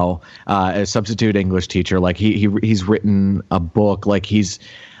 a substitute English teacher. Like he's written a book. Like he's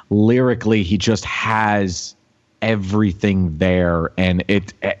lyrically, he just has everything there. And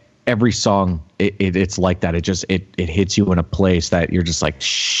every song, it's like that. It hits you in a place that you're just like,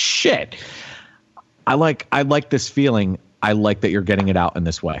 shit. I like this feeling. I like that you're getting it out in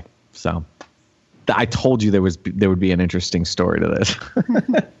this way. So I told you there would be an interesting story to this.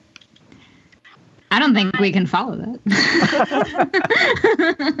 I don't think we can follow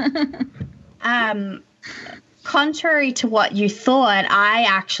that. Contrary to what you thought, I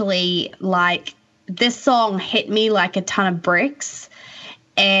actually this song hit me like a ton of bricks,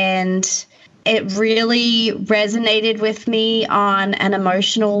 and it really resonated with me on an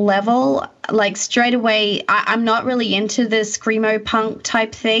emotional level. Like straight away, I'm not really into the screamo punk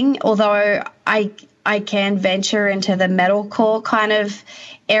type thing, although I can venture into the metalcore kind of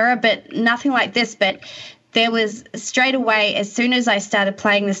era, but nothing like this. But there was straight away, as soon as I started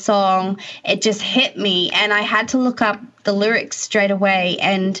playing the song, it just hit me, and I had to look up the lyrics straight away,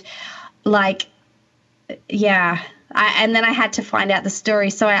 and and then I had to find out the story.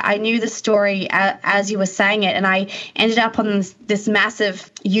 So I knew the story as you were saying it, and I ended up on this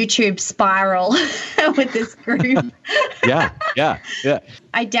massive YouTube spiral with this group. Yeah.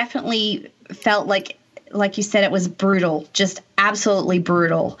 I definitely felt like you said, it was brutal, just absolutely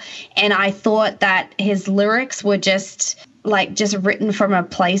brutal. And I thought that his lyrics were just like just written from a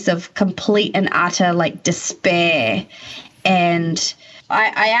place of complete and utter like despair. And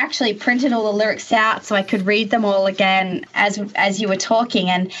I actually printed all the lyrics out so I could read them all again as you were talking.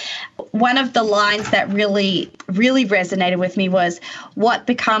 And one of the lines that really, really resonated with me was, "What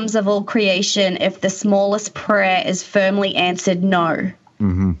becomes of all creation if the smallest prayer is firmly answered no?"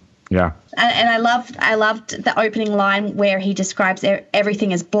 Mm-hmm. Yeah. And I loved the opening line where he describes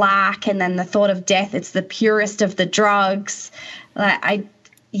everything as black, and then the thought of death, it's the purest of the drugs.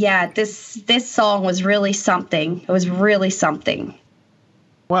 This song was really something. It was really something.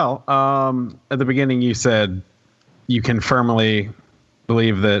 Well, at the beginning you said you can firmly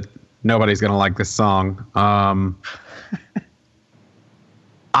believe that nobody's going to like this song.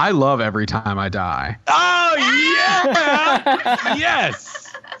 I love Every Time I Die. Oh, yeah!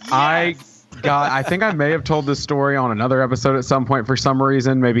 Yes! I think I may have told this story on another episode at some point for some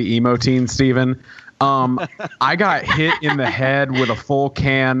reason, maybe Emo Teen Steven. I got hit in the head with a full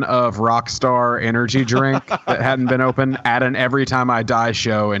can of Rockstar energy drink that hadn't been opened at an Every Time I Die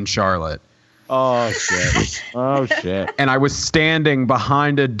show in Charlotte. Oh, shit. Oh, shit. And I was standing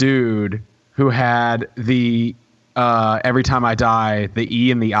behind a dude who had the Every Time I Die, the E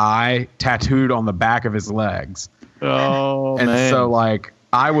and the I tattooed on the back of his legs. Oh, and man. so, like,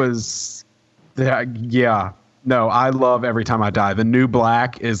 I was, yeah. No, I love Every Time I Die. The New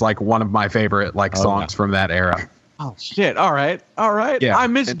Black is like one of my favorite songs from that era. Oh shit! All right. Yeah. I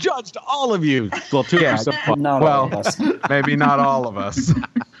misjudged all of you. Well, maybe not all of us,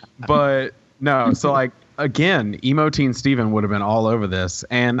 but no. So like again, Emo Teen Steven would have been all over this,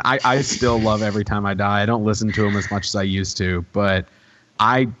 and I still love Every Time I Die. I don't listen to him as much as I used to, but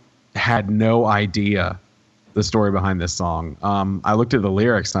I had no idea the story behind this song. I looked at the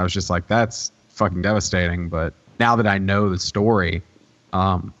lyrics and I was just like, that's fucking devastating. But now that I know the story,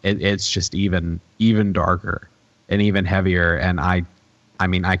 it's just even darker and even heavier. And I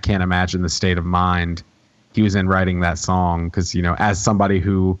mean, I can't imagine the state of mind he was in writing that song. Cause you know, as somebody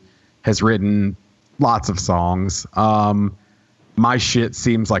who has written lots of songs, my shit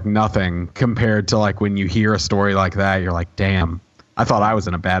seems like nothing compared to like when you hear a story like that, you're like, damn, I thought I was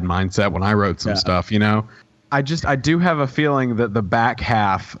in a bad mindset when I wrote some stuff, you know? I do have a feeling that the back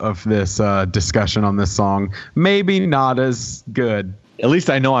half of this discussion on this song maybe not as good. At least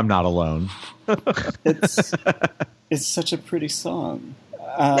I know I'm not alone. It's such a pretty song.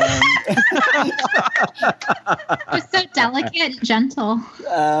 It's so delicate and gentle.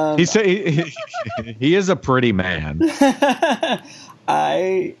 He is a pretty man.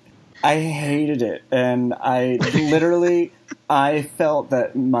 I hated it, and I felt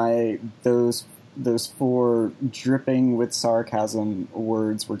that those 4 dripping with sarcasm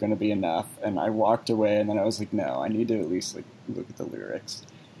words were going to be enough, and I walked away, and then I was like, no, I need to at least like look at the lyrics.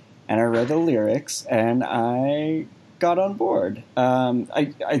 And I read the lyrics, and I got on board.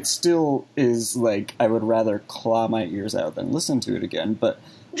 I still is like, I would rather claw my ears out than listen to it again, but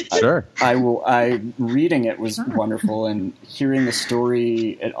sure. Reading it was wonderful, and hearing the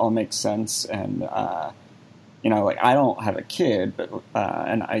story, it all makes sense. And, you know, like, I don't have a kid, but,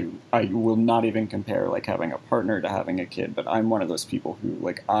 and I will not even compare like having a partner to having a kid, but I'm one of those people who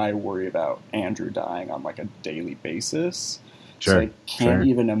like, I worry about Andrew dying on like a daily basis. Sure, so I can't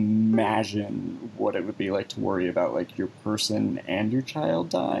even imagine what it would be like to worry about like your person and your child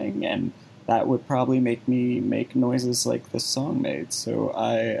dying, and that would probably make me make noises like this song made. So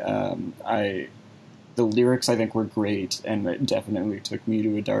the lyrics I think were great, and it definitely took me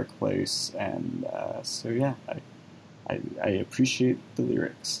to a dark place. And so yeah, I appreciate the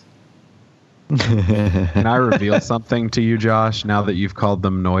lyrics. Can I reveal something to you, Josh? Now that you've called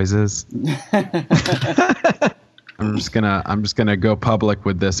them noises. I'm just gonna go public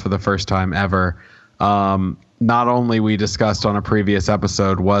with this for the first time ever. Not only we discussed on a previous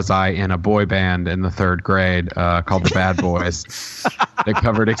episode, was I in a boy band in the 3rd grade called the Bad Boys that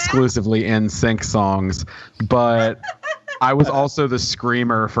covered exclusively NSYNC songs, but I was also the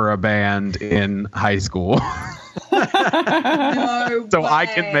screamer for a band in high school. So I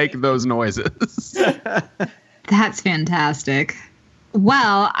can make those noises. That's fantastic.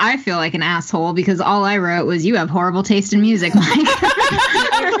 Well, I feel like an asshole because all I wrote was, you have horrible taste in music, Mike.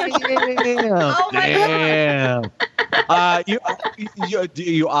 Oh my God.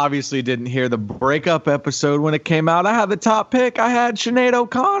 You obviously didn't hear the breakup episode when it came out. I had the top pick. I had Sinead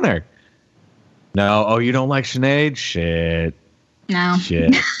O'Connor. No. Oh, you don't like Sinead? Shit. No.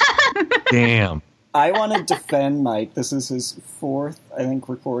 Shit. Damn. I want to defend Mike. This is his 4th, I think,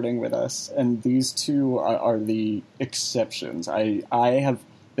 recording with us, and these 2 are the exceptions. I have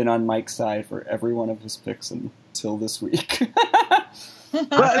been on Mike's side for every one of his picks until this week.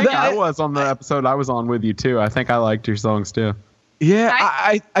 I think I was on the episode I was on with you too. I think I liked your songs too. Yeah,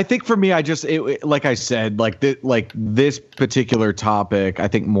 I think for me, like I said, this particular topic, I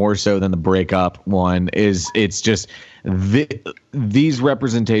think more so than the breakup one it's just these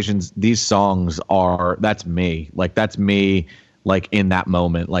representations, these songs that's me. Like that's me, like in that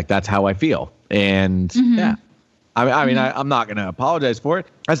moment, like that's how I feel. And yeah, I mean, I'm not going to apologize for it.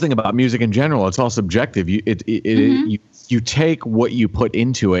 That's the thing about music in general. It's all subjective. You take what you put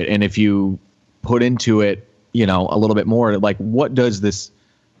into it. And if you put into it, a little bit more, like, what does this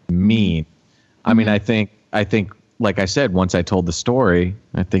mean? I mean, I think, like I said, once I told the story,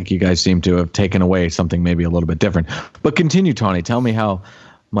 I think you guys seem to have taken away something maybe a little bit different. But continue, Tawny. Tell me how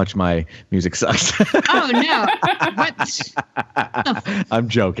much my music sucks. Oh, no. What? I'm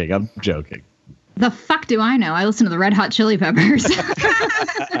joking. The fuck do I know? I listen to the Red Hot Chili Peppers.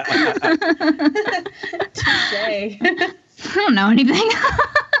 Touché. I don't know anything.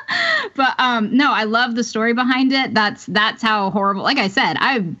 But no, I love the story behind it. That's how horrible. Like I said,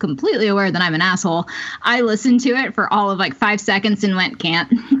 I'm completely aware that I'm an asshole. I listened to it for all of like 5 seconds and went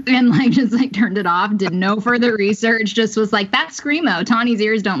can't, and just turned it off. Did no further research. Just was like, that's screamo. Tawny's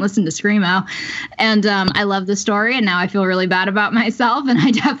ears don't listen to screamo. And I love the story, and now I feel really bad about myself. And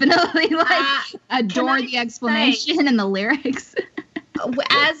I definitely adore the explanation and the lyrics.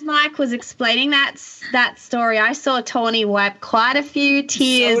 As Mike was explaining that story, I saw Tawny wipe quite a few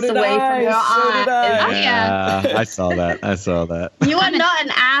tears away from your eyes. Oh, yeah. I saw that. You are not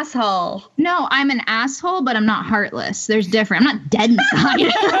an asshole. No, I'm an asshole, but I'm not heartless. There's different. I'm not dead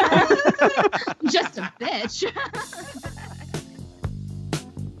inside. I'm just a bitch.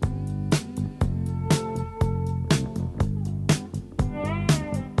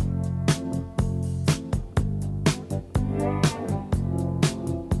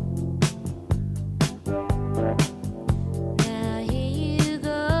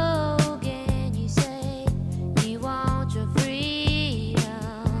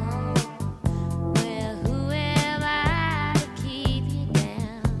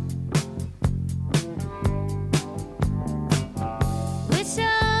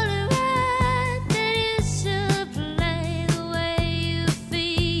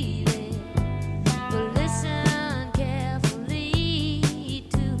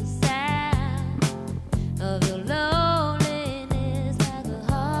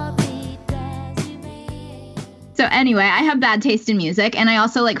 So anyway, I have bad taste in music, and I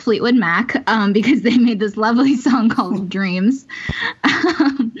also like Fleetwood Mac because they made this lovely song called Dreams.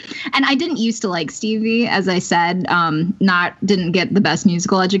 And I didn't used to like Stevie, as I said, didn't get the best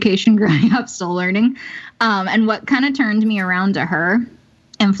musical education growing up, still learning. And what kind of turned me around to her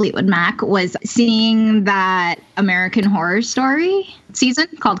and Fleetwood Mac was seeing that American Horror Story season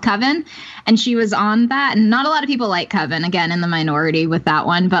called Coven, and she was on that. And not a lot of people like Coven, again, in the minority with that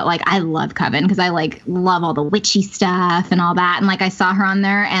one, but I love Coven because I love all the witchy stuff and all that. And I saw her on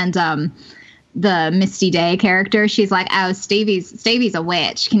there, and the Misty Day character, she's like, oh, Stevie's a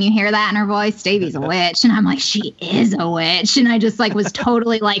witch. Can you hear that in her voice? Stevie's a witch. And I'm like, she is a witch. And I just was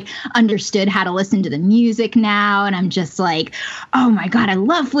totally understood how to listen to the music now. And I'm just like, oh my God, I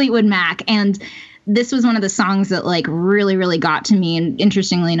love Fleetwood Mac. And this was one of the songs that really, really got to me. And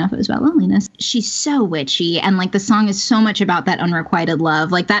interestingly enough, it was about loneliness. She's so witchy. And the song is so much about that unrequited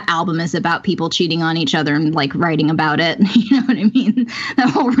love. That album is about people cheating on each other and writing about it. You know what I mean? That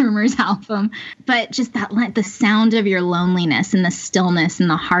whole Rumors album. But just the sound of your loneliness and the stillness and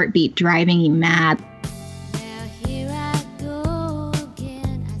the heartbeat driving you mad.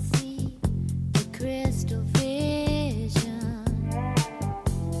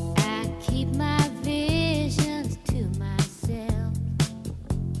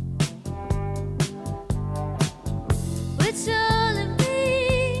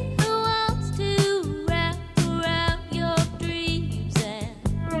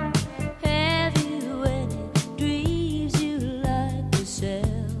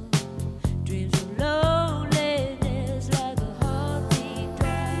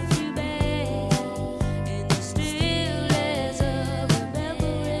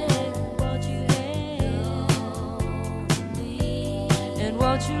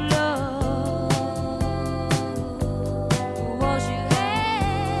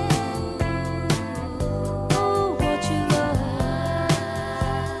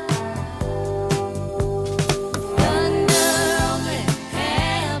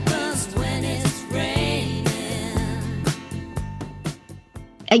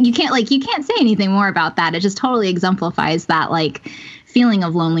 You can't say anything more about that. It just totally exemplifies that feeling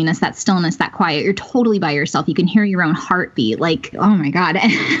of loneliness, that stillness, that quiet. You're totally by yourself. You can hear your own heartbeat. Like, oh my God.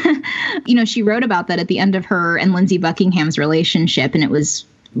 You know, she wrote about that at the end of her and Lindsey Buckingham's relationship, and it was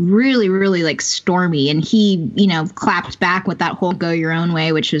really, really like stormy. And he, you know, clapped back with that whole go your own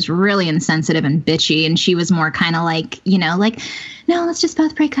way, which was really insensitive and bitchy. And she was more kind of like, you know, like, no, let's just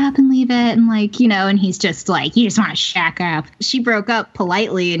both break up and leave it. And like, you know, and he's just like, you just want to shack up. She broke up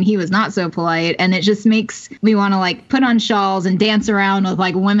politely and he was not so polite. And it just makes me want to like put on shawls and dance around with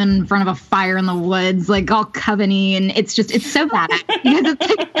like women in front of a fire in the woods, like all coveney. And it's so bad. Because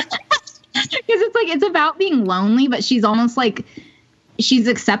it's like, it's about being lonely, but she's almost like, she's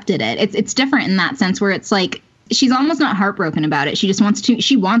accepted it. It's different in that sense where it's like she's almost not heartbroken about it. She just wants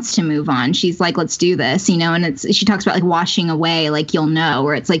to move on. She's like, let's do this, you know. And she talks about like washing away, like you'll know,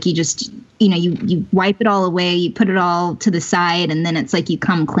 where it's like you just, you know, you wipe it all away, you put it all to the side, and then it's like you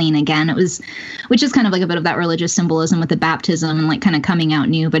come clean again. Which is kind of like a bit of that religious symbolism with the baptism and like kind of coming out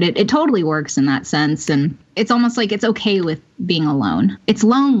new, but it totally works in that sense. And it's almost like it's okay with being alone. It's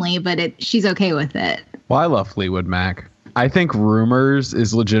lonely, but she's okay with it. Well, I love Fleetwood Mac. I think Rumors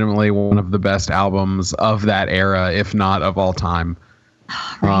is legitimately one of the best albums of that era, if not of all time.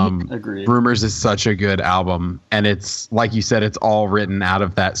 Agreed. Rumors is such a good album. And it's, like you said, it's all written out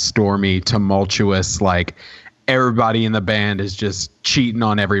of that stormy, tumultuous, like everybody in the band is just cheating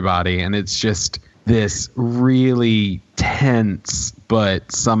on everybody. And it's just this really tense, but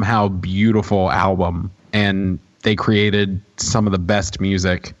somehow beautiful album. And they created some of the best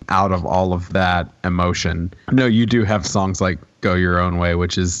music out of all of that emotion. No, you do have songs like Go Your Own Way,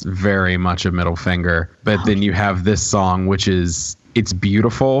 which is very much a middle finger. But then you have this song, which is, it's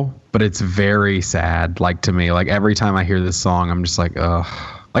beautiful, but it's very sad. Like to me, like every time I hear this song, I'm just like, ugh.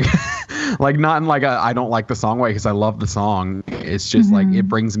 Like not in like I don't like the song way, because I love the song. It's just like it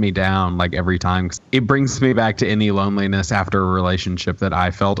brings me down like every time. It brings me back to any loneliness after a relationship that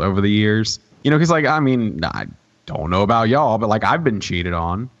I felt over the years. You know, because like, I mean, I don't know about y'all, but like I've been cheated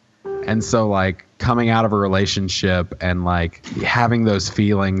on. And so like coming out of a relationship and like having those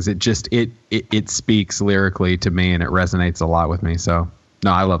feelings, it speaks lyrically to me and it resonates a lot with me. So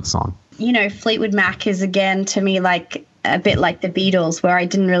no, I love the song. You know, Fleetwood Mac is again to me like a bit like the Beatles, where I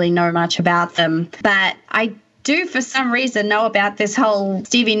didn't really know much about them, but I do for some reason know about this whole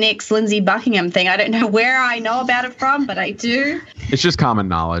Stevie Nicks, Lindsey Buckingham thing. I don't know where I know about it from, but I do. It's just common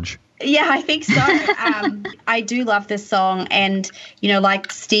knowledge. Yeah, I think so. I do love this song. And, you know,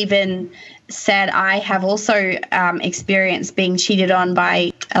 like Stephen said, I have also experienced being cheated on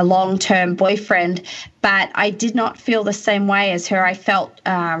by a long-term boyfriend, but I did not feel the same way as her. I felt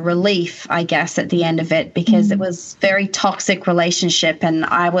relief, I guess, at the end of it, because it was a very toxic relationship and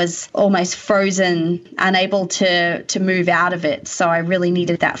I was almost frozen, unable to move out of it. So I really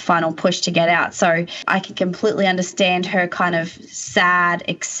needed that final push to get out. So I can completely understand her kind of sad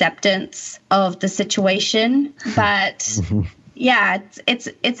acceptance of the situation, but yeah,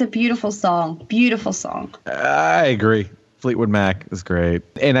 it's a beautiful song. Beautiful song. I agree. Fleetwood Mac is great.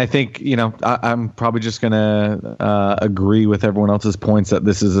 And I think, you know, I'm probably just going to agree with everyone else's points that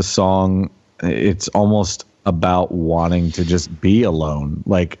this is a song. It's almost about wanting to just be alone,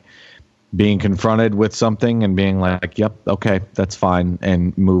 like being confronted with something and being like, yep, okay, that's fine.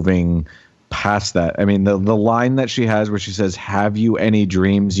 And moving past that. I mean, the line that she has where she says, have you any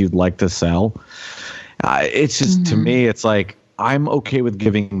dreams you'd like to sell? It's just, to me, it's like, I'm okay with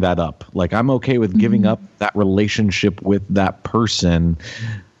giving that up. Like, I'm okay with giving up that relationship with that person.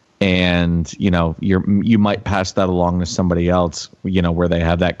 And, you know, you might pass that along to somebody else, you know, where they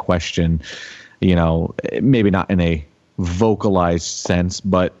have that question, you know, maybe not in a vocalized sense,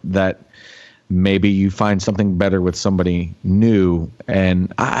 but that maybe you find something better with somebody new.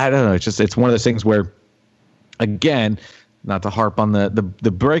 And I don't know. It's one of those things where, again, not to harp on the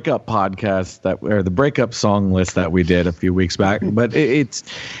breakup podcast or the breakup song list that we did a few weeks back, but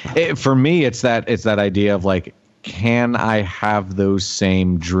for me, it's that idea of like, can I have those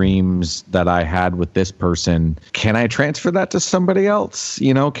same dreams that I had with this person? Can I transfer that to somebody else?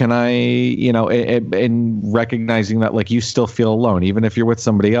 You know, can I, you know, and recognizing that like you still feel alone, even if you're with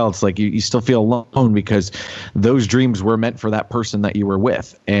somebody else, like you still feel alone because those dreams were meant for that person that you were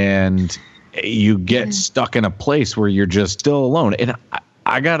with. And you get stuck in a place where you're just still alone. And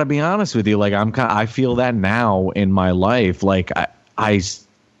I gotta be honest with you, like I feel that now in my life. Like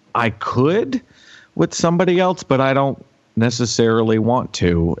I could with somebody else, but I don't necessarily want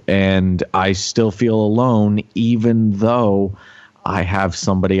to. And I still feel alone, even though I have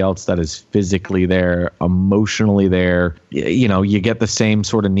somebody else that is physically there, emotionally there. You know, you get the same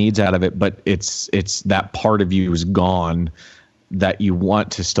sort of needs out of it, but it's that part of you is gone. that you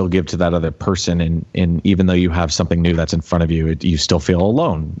want to still give to that other person, and even though you have something new that's in front of you, you still feel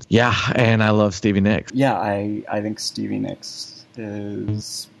alone. Yeah, and I love Stevie Nicks. Yeah, I think Stevie Nicks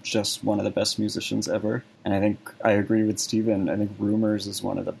is just one of the best musicians ever, and I think I agree with Steven. I think Rumors is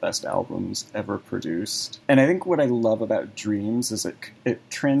one of the best albums ever produced, and I think what I love about Dreams is it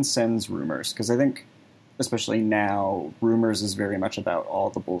transcends Rumors, because I think especially now, Rumors is very much about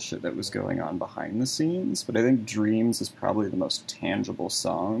all the bullshit that was going on behind the scenes, but I think Dreams is probably the most tangible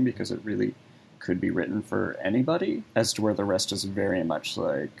song because it really could be written for anybody, as to where the rest is very much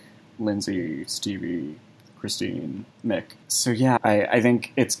like Lindsay, Stevie, Christine, Mick. So yeah, I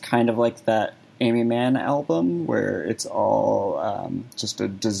think it's kind of like that Amy Mann album where it's all just a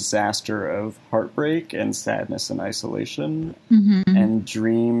disaster of heartbreak and sadness and isolation. Mm-hmm. And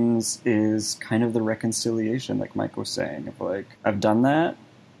Dreams is kind of the reconciliation, like Mike was saying, of like, I've done that,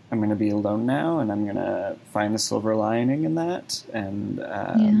 I'm going to be alone now, and I'm going to find the silver lining in that. And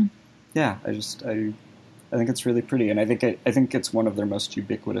I think it's really pretty, and I think it's one of their most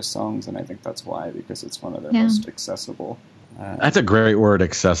ubiquitous songs, and I think that's why, because it's one of their most accessible. That's a great word,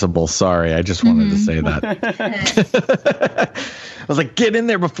 accessible. Sorry, I just wanted to say that. I was like, get in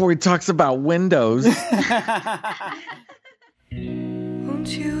there before he talks about Windows. Won't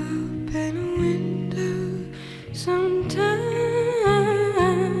you open a window sometime?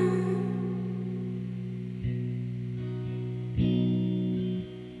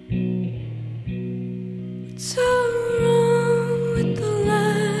 What's so wrong with the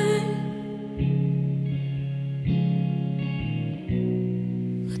light?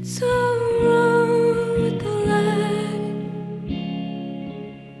 What's so wrong with the light?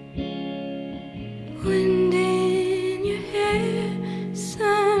 Wind in your hair,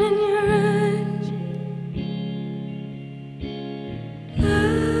 sun in your eyes.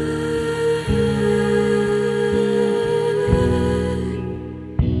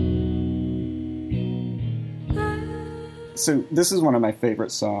 So this is one of my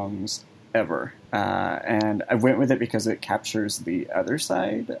favorite songs ever, and I went with it because it captures the other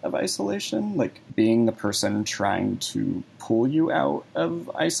side of isolation, like being the person trying to pull you out of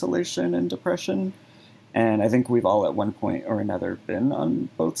isolation and depression. And I think we've all at one point or another been on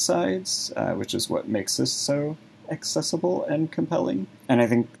both sides, which is what makes this so accessible and compelling. And I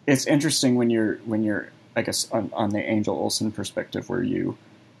think it's interesting when you're I guess on the Angel Olsen perspective, where you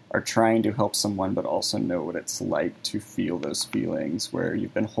are trying to help someone but also know what it's like to feel those feelings, where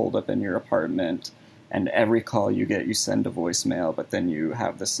you've been holed up in your apartment and every call you get, you send a voicemail, but then you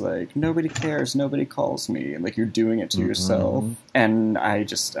have this like, nobody cares, nobody calls me, and like you're doing it to yourself. And I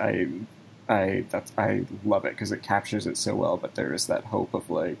love it because it captures it so well, but there is that hope of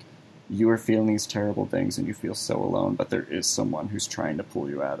like, you are feeling these terrible things and you feel so alone, but there is someone who's trying to pull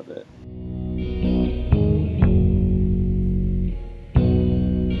you out of it.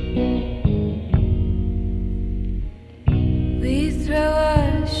 We throw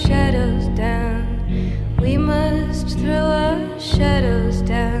our shadows down. We must throw our shadows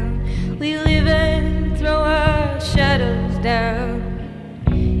down. We live and throw our shadows down.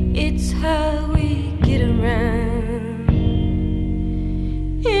 It's how we get around.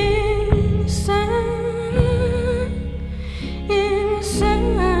 In the sun, in the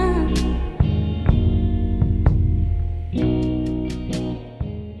sun.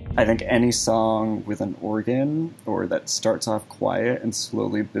 I think any song with an organ or that starts off quiet and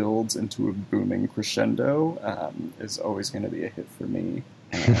slowly builds into a booming crescendo is always going to be a hit for me.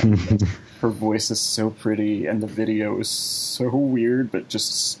 And her voice is so pretty and the video is so weird but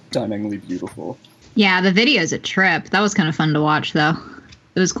just stunningly beautiful. Yeah, the video's a trip. That was kind of fun to watch, though.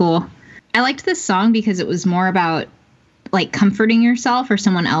 It was cool. I liked this song because it was more about like comforting yourself or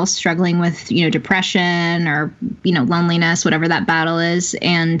someone else struggling with, depression or, loneliness, whatever that battle is.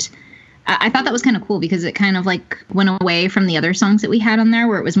 And I thought that was kind of cool because it kind of like went away from the other songs that we had on there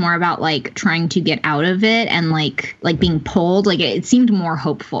where it was more about like trying to get out of it and like being pulled. Like it seemed more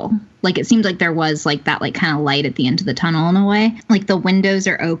hopeful. Like it seemed like there was like that like kind of light at the end of the tunnel in a way. Like the windows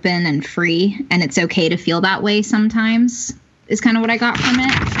are open and free and it's okay to feel that way sometimes is kind of what I got from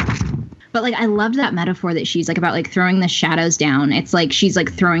it. But like I loved that metaphor that she's like about like throwing the shadows down. It's like she's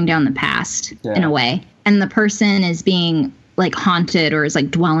like throwing down the past in a way. And the person is being like haunted or is like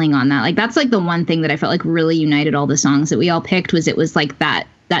dwelling on that. Like that's like the one thing that I felt like really united all the songs that we all picked was it was like that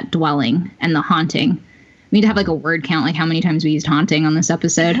dwelling and the haunting. We need to have like a word count, like how many times we used haunting on this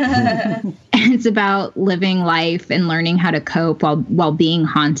episode. And it's about living life and learning how to cope while being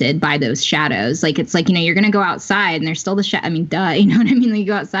haunted by those shadows. Like it's like, you're going to go outside and there's still the shadow. I mean, duh, you know what I mean? Like you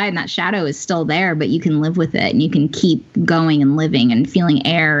go outside and that shadow is still there, but you can live with it and you can keep going and living and feeling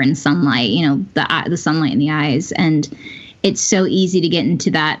air and sunlight, the sunlight in the eyes. And it's so easy to get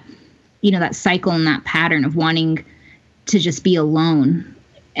into that, that cycle and that pattern of wanting to just be alone.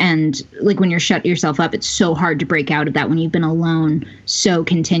 And like when you're shut yourself up, it's so hard to break out of that when you've been alone so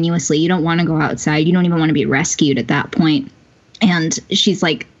continuously. You don't want to go outside. You don't even want to be rescued at that point. And she's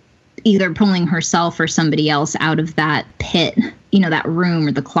like either pulling herself or somebody else out of that pit, that room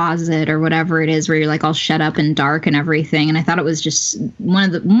or the closet or whatever it is where you're like all shut up and dark and everything. And I thought it was just one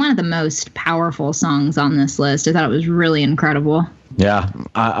of the most powerful songs on this list. I thought it was really incredible. Yeah,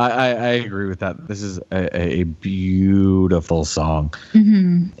 I agree with that. This is a beautiful song.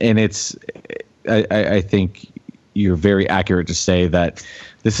 Mm-hmm. And I think you're very accurate to say that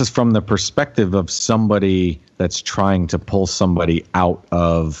this is from the perspective of somebody that's trying to pull somebody out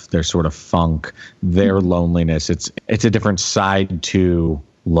of their sort of funk, their loneliness. It's a different side to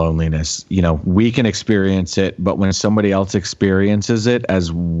loneliness. We can experience it, but when somebody else experiences it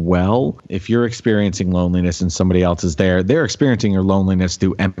as well, if you're experiencing loneliness and somebody else is there, they're experiencing your loneliness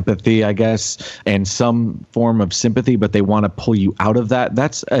through empathy, I guess, and some form of sympathy, but they want to pull you out of that.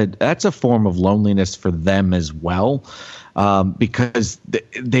 That's a form of loneliness for them as well, because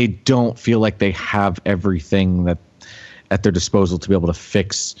they don't feel like they have everything that at their disposal to be able to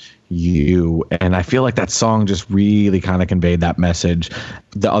fix you. And I feel like that song just really kind of conveyed that message.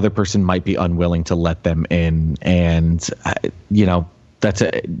 The other person might be unwilling to let them in. And,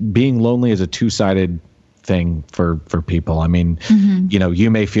 being lonely is a two-sided thing for people. I mean,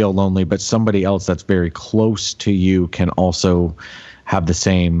 you may feel lonely, but somebody else that's very close to you can also have the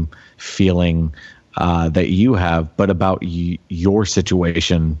same feeling that you have, but about your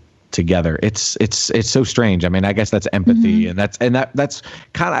situation together. It's so strange. I mean, I guess that's empathy, and that's kind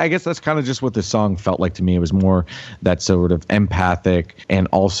of, I guess that's kind of just what the song felt like to me. It was more that sort of empathic, and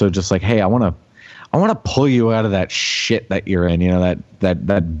also just like, hey, I want to pull you out of that shit that you're in,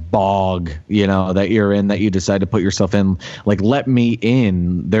 that bog, that you're in, that you decide to put yourself in. Like, let me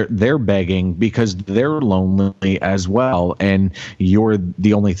in. They're begging because they're lonely as well, and you're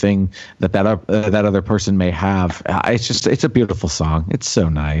the only thing that other person may have. It's a beautiful song. It's so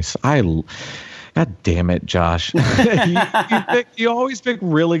nice. God damn it, Josh. You always pick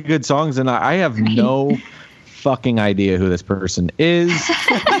really good songs, and I have no fucking idea who this person is.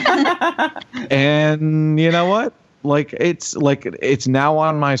 And you know what? It's now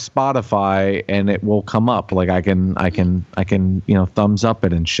on my Spotify, and it will come up. Like I can thumbs up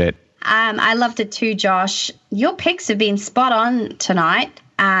it and shit. I loved it too, Josh. Your picks have been spot on tonight.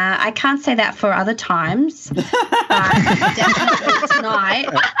 I can't say that for other times, but definitely tonight.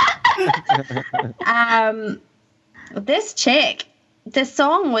 This chick, the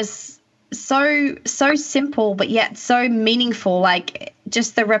song was so simple, but yet so meaningful. Like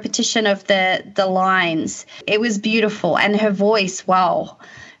just the repetition of the lines. It was beautiful, and her voice. Wow,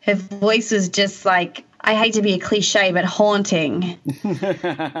 her voice was just like, I hate to be a cliche, but haunting.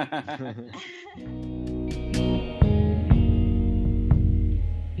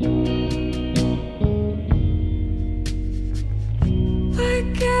 Why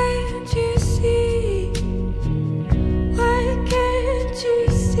can't you see? Why can't you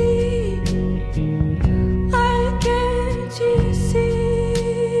see? Why can't you see?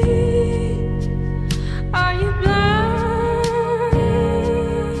 Are you blind?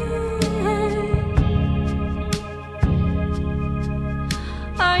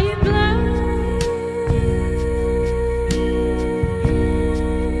 Are you blind?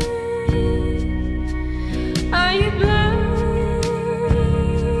 Are you blind?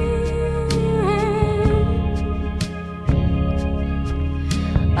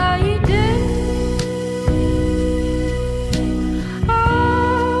 Are you dead?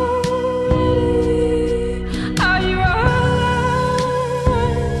 Already? Are you alive?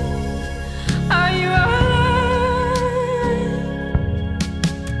 Are you alive?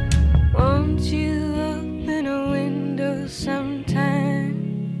 Won't you open a window sometime?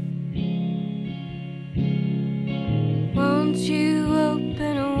 Won't you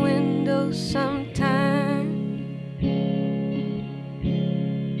open a window sometime?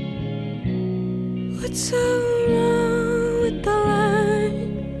 What's so wrong with the line?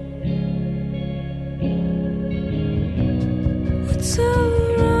 What's so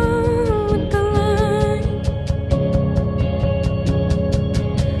wrong with the line?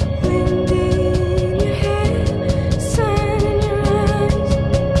 Wind in your hair, sun in your eyes.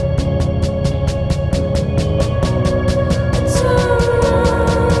 What's so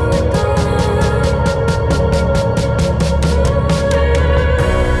wrong with the line?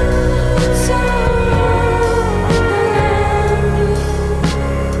 What's so wrong?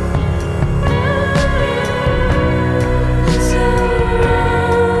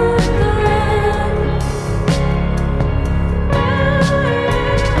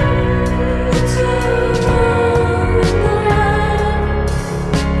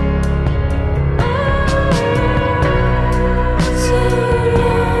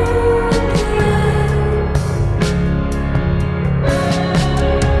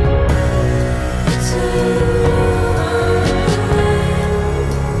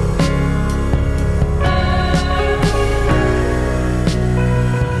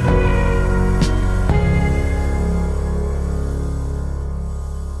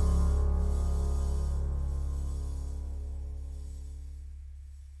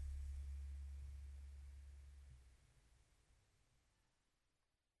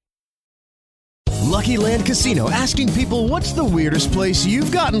 Lucky Land Casino, asking people, what's the weirdest place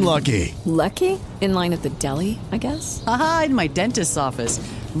you've gotten lucky? Lucky? In line at the deli, I guess? Aha, in my dentist's office.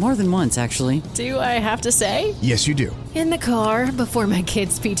 More than once, actually. Do I have to say? Yes, you do. In the car before my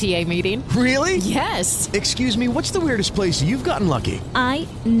kids' PTA meeting. Really? Yes. Excuse me, what's the weirdest place you've gotten lucky? I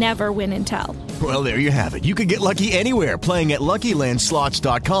never win and tell. Well, there you have it. You can get lucky anywhere, playing at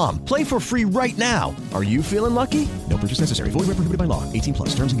LuckyLandSlots.com. Play for free right now. Are you feeling lucky? No purchase necessary. Void where prohibited by law. 18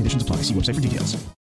 plus. Terms and conditions apply. See website for details.